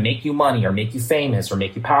it's going to make you money or make you famous or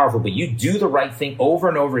make you powerful, but you do the right thing over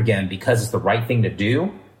and over again because it's the right thing to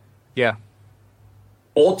do. Yeah.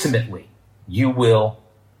 Ultimately, you will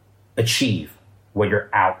achieve what you're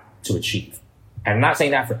out to achieve. And I'm not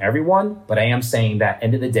saying that for everyone, but I am saying that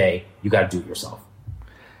end of the day, you got to do it yourself.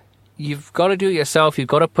 You've got to do it yourself. You've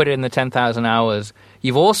got to put in the 10,000 hours.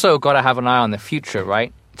 You've also got to have an eye on the future,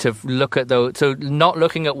 right? To look at so not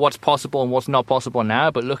looking at what's possible and what's not possible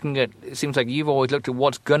now, but looking at, it seems like you've always looked at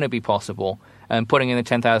what's going to be possible and putting in the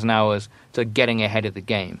 10,000 hours to getting ahead of the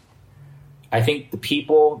game. I think the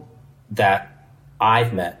people that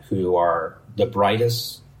I've met who are the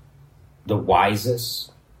brightest, the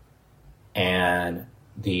wisest, and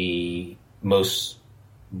the most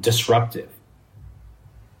disruptive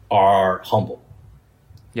are humble.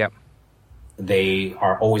 Yep. They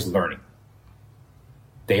are always learning.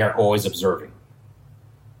 They are always observing.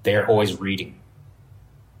 They are always reading.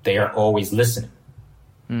 They are always listening.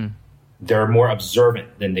 They're more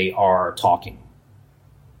observant than they are talking.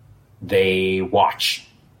 They watch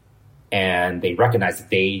and they recognize that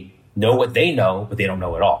they know what they know, but they don't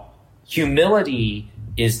know it all. Humility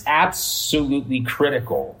is absolutely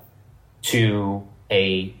critical to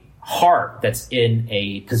a heart that's in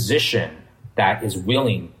a position that is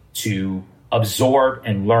willing to absorb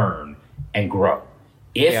and learn and grow.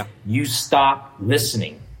 If you stop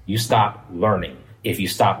listening, you stop learning. If you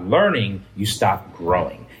stop learning, you stop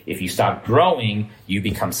growing. If you stop growing, you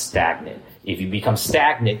become stagnant. If you become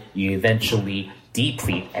stagnant, you eventually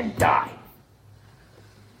deplete and die.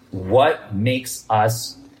 What makes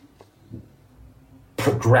us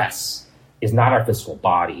progress is not our physical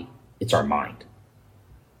body, it's our mind.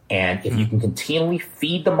 And if you can continually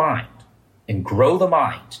feed the mind and grow the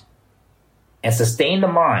mind and sustain the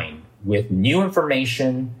mind with new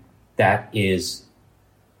information that is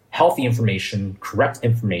healthy information, correct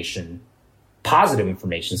information, positive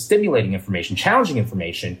information, stimulating information, challenging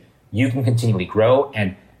information, you can continually grow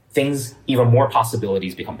and things, even more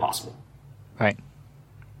possibilities become possible. Right.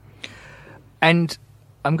 And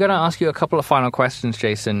I'm going to ask you a couple of final questions,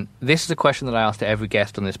 Jason. This is a question that I ask to every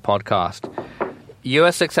guest on this podcast. You're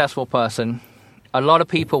a successful person. A lot of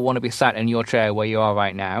people want to be sat in your chair where you are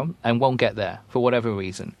right now and won't get there for whatever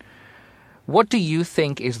reason. What do you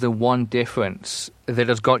think is the one difference that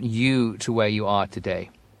has got you to where you are today?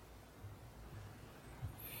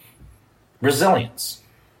 Resilience.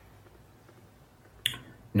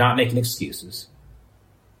 Not making excuses.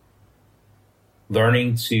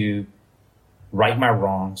 Learning to right my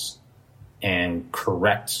wrongs and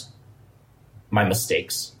correct my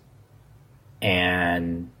mistakes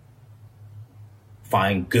and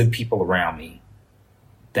find good people around me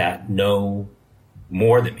that know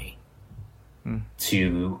more than me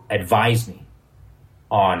to advise me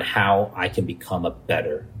on how I can become a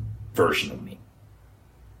better version of me.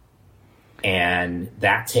 And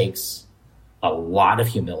that takes a lot of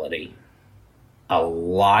humility, a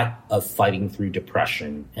lot of fighting through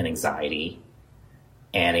depression and anxiety,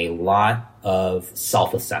 and a lot of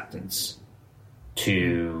self-acceptance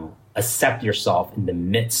to accept yourself in the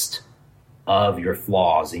midst of your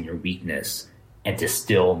flaws and your weakness and to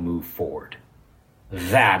still move forward.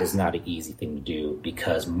 That is not an easy thing to do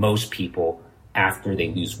because most people, after they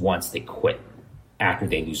lose once, they quit. After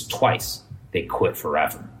they lose twice, they quit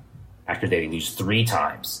forever. After they lose 3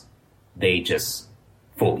 times, they just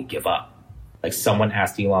fully give up. Like someone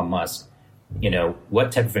asked Elon Musk,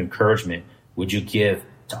 what type of encouragement would you give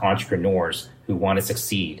to entrepreneurs who want to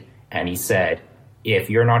succeed? And he said, if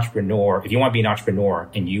you're an entrepreneur, if you want to be an entrepreneur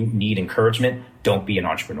and you need encouragement, don't be an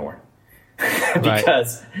entrepreneur.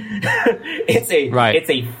 Because it's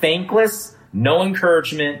a thankless, no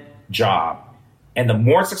encouragement job. And the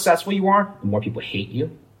more successful you are, the more people hate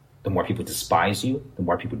you, the more people despise you, the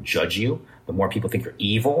more people judge you, the more people think you're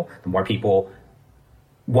evil, the more people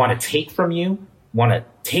want to take from you, want to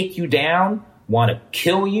take you down, want to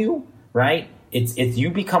kill you, right? It's you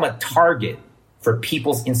become a target for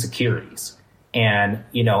people's insecurities. And,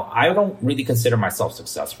 I don't really consider myself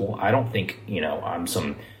successful. I don't think,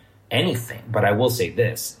 I'm anything, but I will say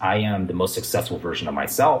this, I am the most successful version of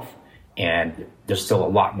myself and there's still a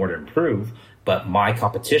lot more to improve, but my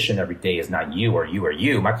competition every day is not you or you or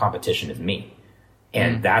you. My competition is me.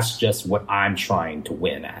 And that's just what I'm trying to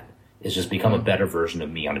win at, is just become a better version of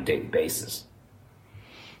me on a daily basis.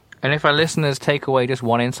 And if our listeners take away just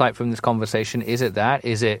one insight from this conversation, is it that?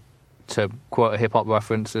 Is it, to quote a hip-hop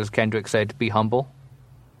reference, as Kendrick said, be humble?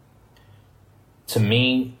 To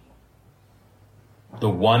me, the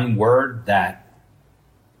one word that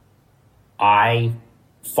I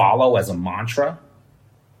follow as a mantra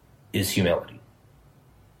is humility.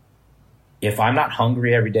 If I'm not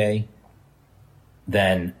hungry every day,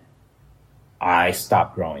 then I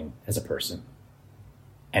stop growing as a person.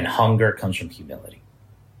 And hunger comes from humility.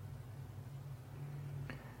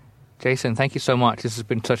 Jason, thank you so much. This has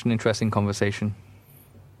been such an interesting conversation.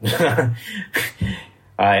 I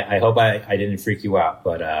hope I didn't freak you out,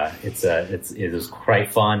 but it was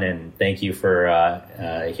quite fun, and thank you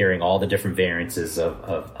for hearing all the different variances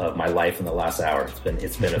of my life in the last hour.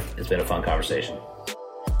 It's been a fun conversation.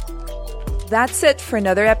 That's it for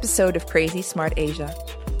another episode of Crazy Smart Asia.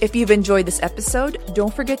 If you've enjoyed this episode,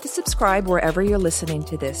 don't forget to subscribe wherever you're listening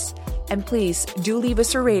to this. And please do leave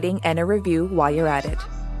us a rating and a review while you're at it.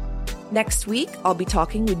 Next week, I'll be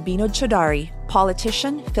talking with Binod Chaudhary,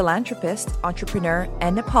 politician, philanthropist, entrepreneur,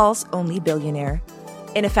 and Nepal's only billionaire.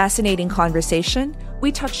 In a fascinating conversation,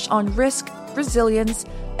 we touched on risk, resilience,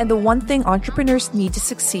 and the one thing entrepreneurs need to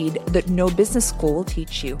succeed that no business school will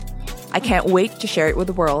teach you. I can't wait to share it with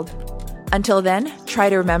the world. Until then, try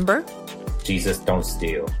to remember, Jesus don't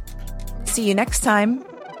steal. See you next time.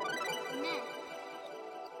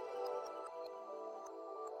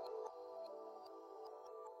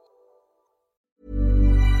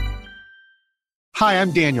 Hi,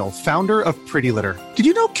 I'm Daniel, founder of Pretty Litter. Did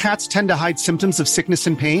you know cats tend to hide symptoms of sickness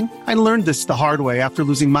and pain? I learned this the hard way after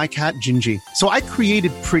losing my cat, Gingy. So I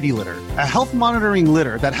created Pretty Litter, a health monitoring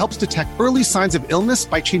litter that helps detect early signs of illness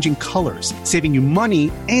by changing colors, saving you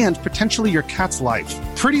money and potentially your cat's life.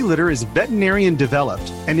 Pretty Litter is veterinarian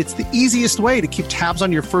developed, and it's the easiest way to keep tabs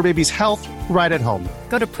on your fur baby's health right at home.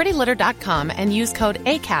 Go to prettylitter.com and use code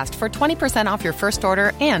ACAST for 20% off your first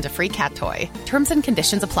order and a free cat toy. Terms and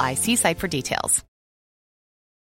conditions apply. See site for details.